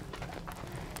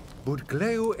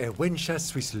 Burgleo e wencha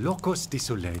suis locos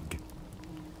disoleg.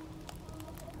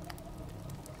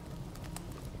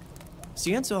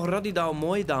 Scienzo radida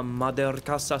moidam mader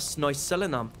casas nois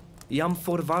selenam, iam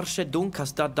forvarsche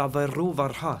duncas da veru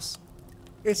varhas.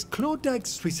 Es clodag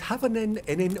suis havanen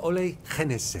enen ole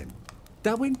genesem.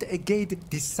 Dawint eged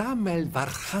disamel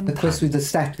varchanta. The quest with the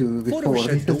statue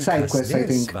before, it's the side quest, I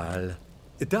think.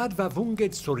 Dad va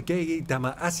vunget sorgei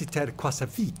dama asiter quasa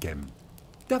vigem.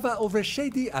 Dava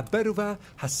overshady a beruva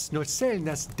has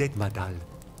snorselnas dedmadal.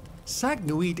 Sag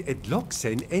nuid ed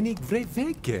loxen enig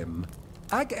vrevegem.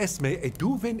 Ag esme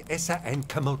eduven essa en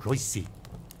camoroisi.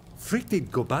 Fritid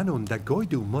gobanon da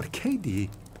goidu morkedi.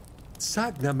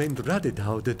 Sagna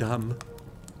mendradedau de dam.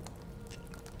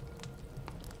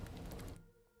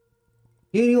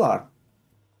 Here you are.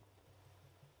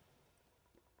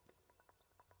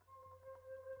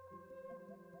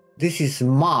 This is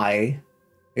my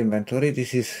inventory.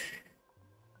 This is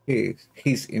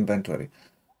his inventory.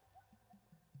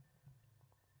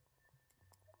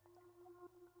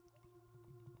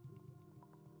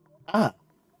 Ah.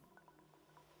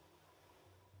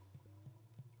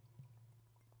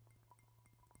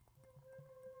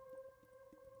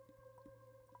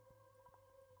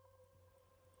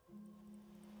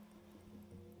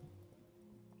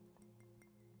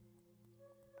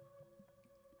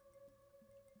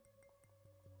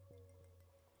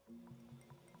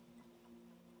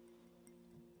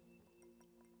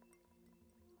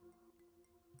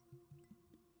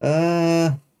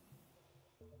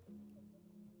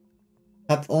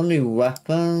 Have only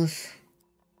weapons.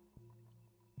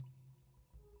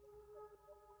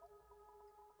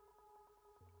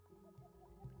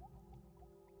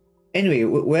 Anyway,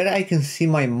 where I can see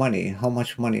my money, how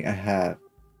much money I have.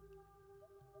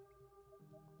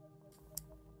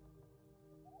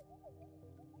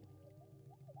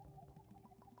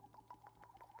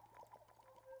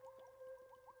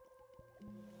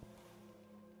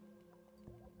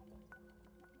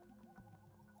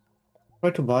 Try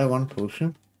to buy one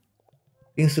potion.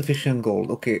 Insufficient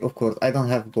gold. Okay, of course, I don't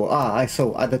have gold. Ah, I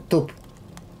saw at the top.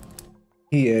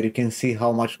 Here you can see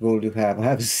how much gold you have. I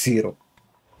have 0.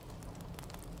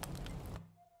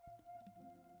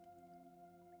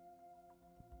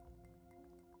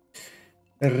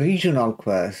 A regional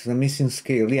quest, the missing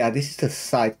scale. Yeah, this is a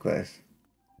side quest.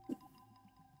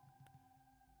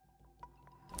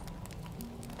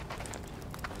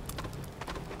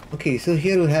 Okay, so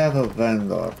here we have a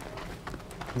vendor.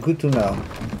 Good to know.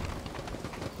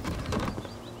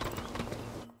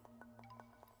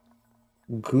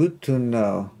 Good to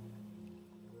know.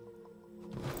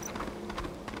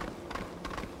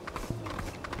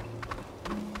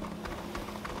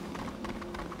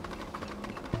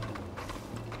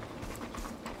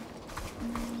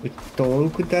 We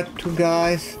talk with that two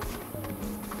guys.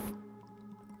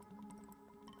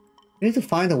 We need to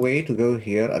find a way to go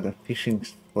here at the fishing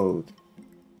spot.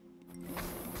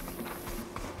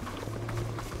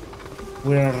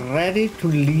 We're ready to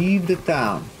leave the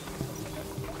town.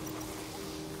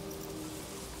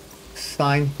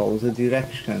 Signpost, the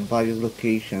direction, various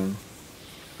location.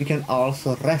 You can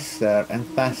also rest there and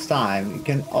pass time. You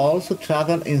can also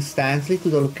travel instantly to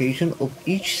the location of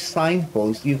each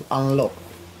signpost you've unlocked.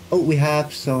 Oh, we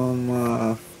have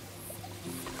some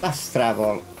fast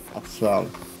travel as well,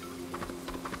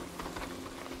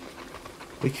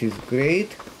 which is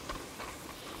great.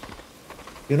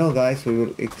 You know, guys, we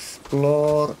will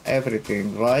explore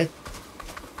everything, right?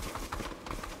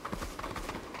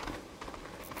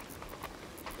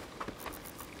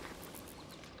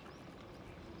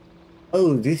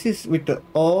 Oh, this is with the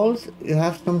alls, you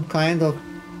have some kind of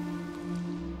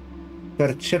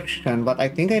perception, but I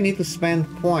think I need to spend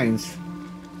points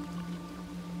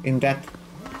in that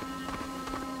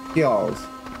skills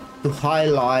to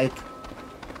highlight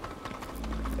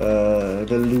the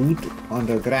loot on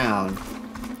the ground.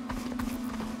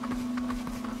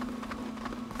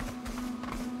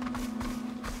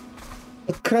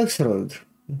 A crossroad.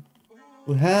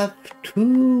 We have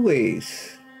two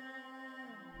ways.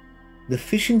 The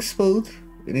fishing spot,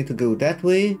 we need to go that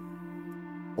way,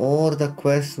 or the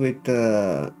quest with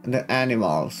the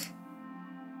animals.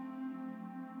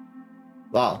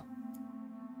 Wow.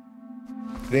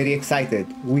 Very excited.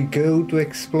 We go to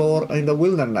explore in the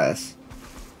wilderness.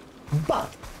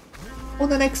 But on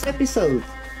the next episode.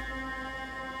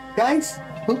 Guys,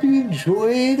 hope you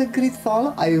enjoyed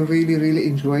GreedFall. I really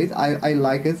enjoyed. I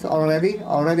like it already.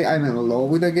 Already I'm in love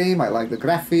with the game. I like the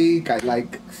graphic. I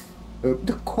like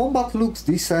the combat looks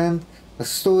decent. The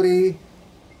story.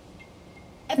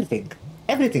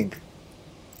 Everything.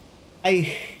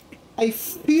 I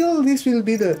feel this will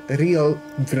be the real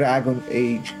Dragon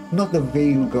Age, not the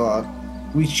Veil God,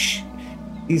 which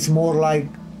is more like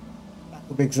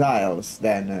Path of Exiles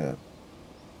than a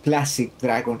classic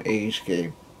Dragon Age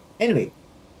game. Anyway,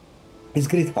 it's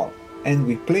GreedFall, and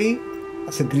we play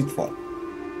as a GreedFall.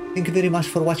 Thank you very much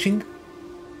for watching.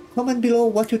 Comment below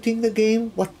what you think the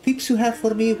game, what tips you have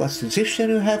for me, what suggestion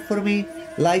you have for me.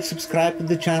 Like, subscribe to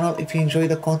the channel if you enjoy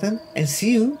the content, and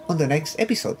see you on the next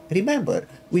episode. Remember,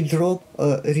 we drop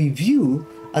a review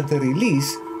at the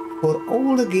release for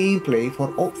all the gameplay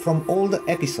from all the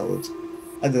episodes.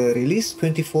 At the release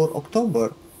 24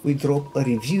 October, we drop a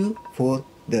review for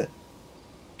the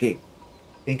game.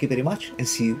 Thank you very much and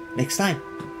see you next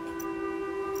time.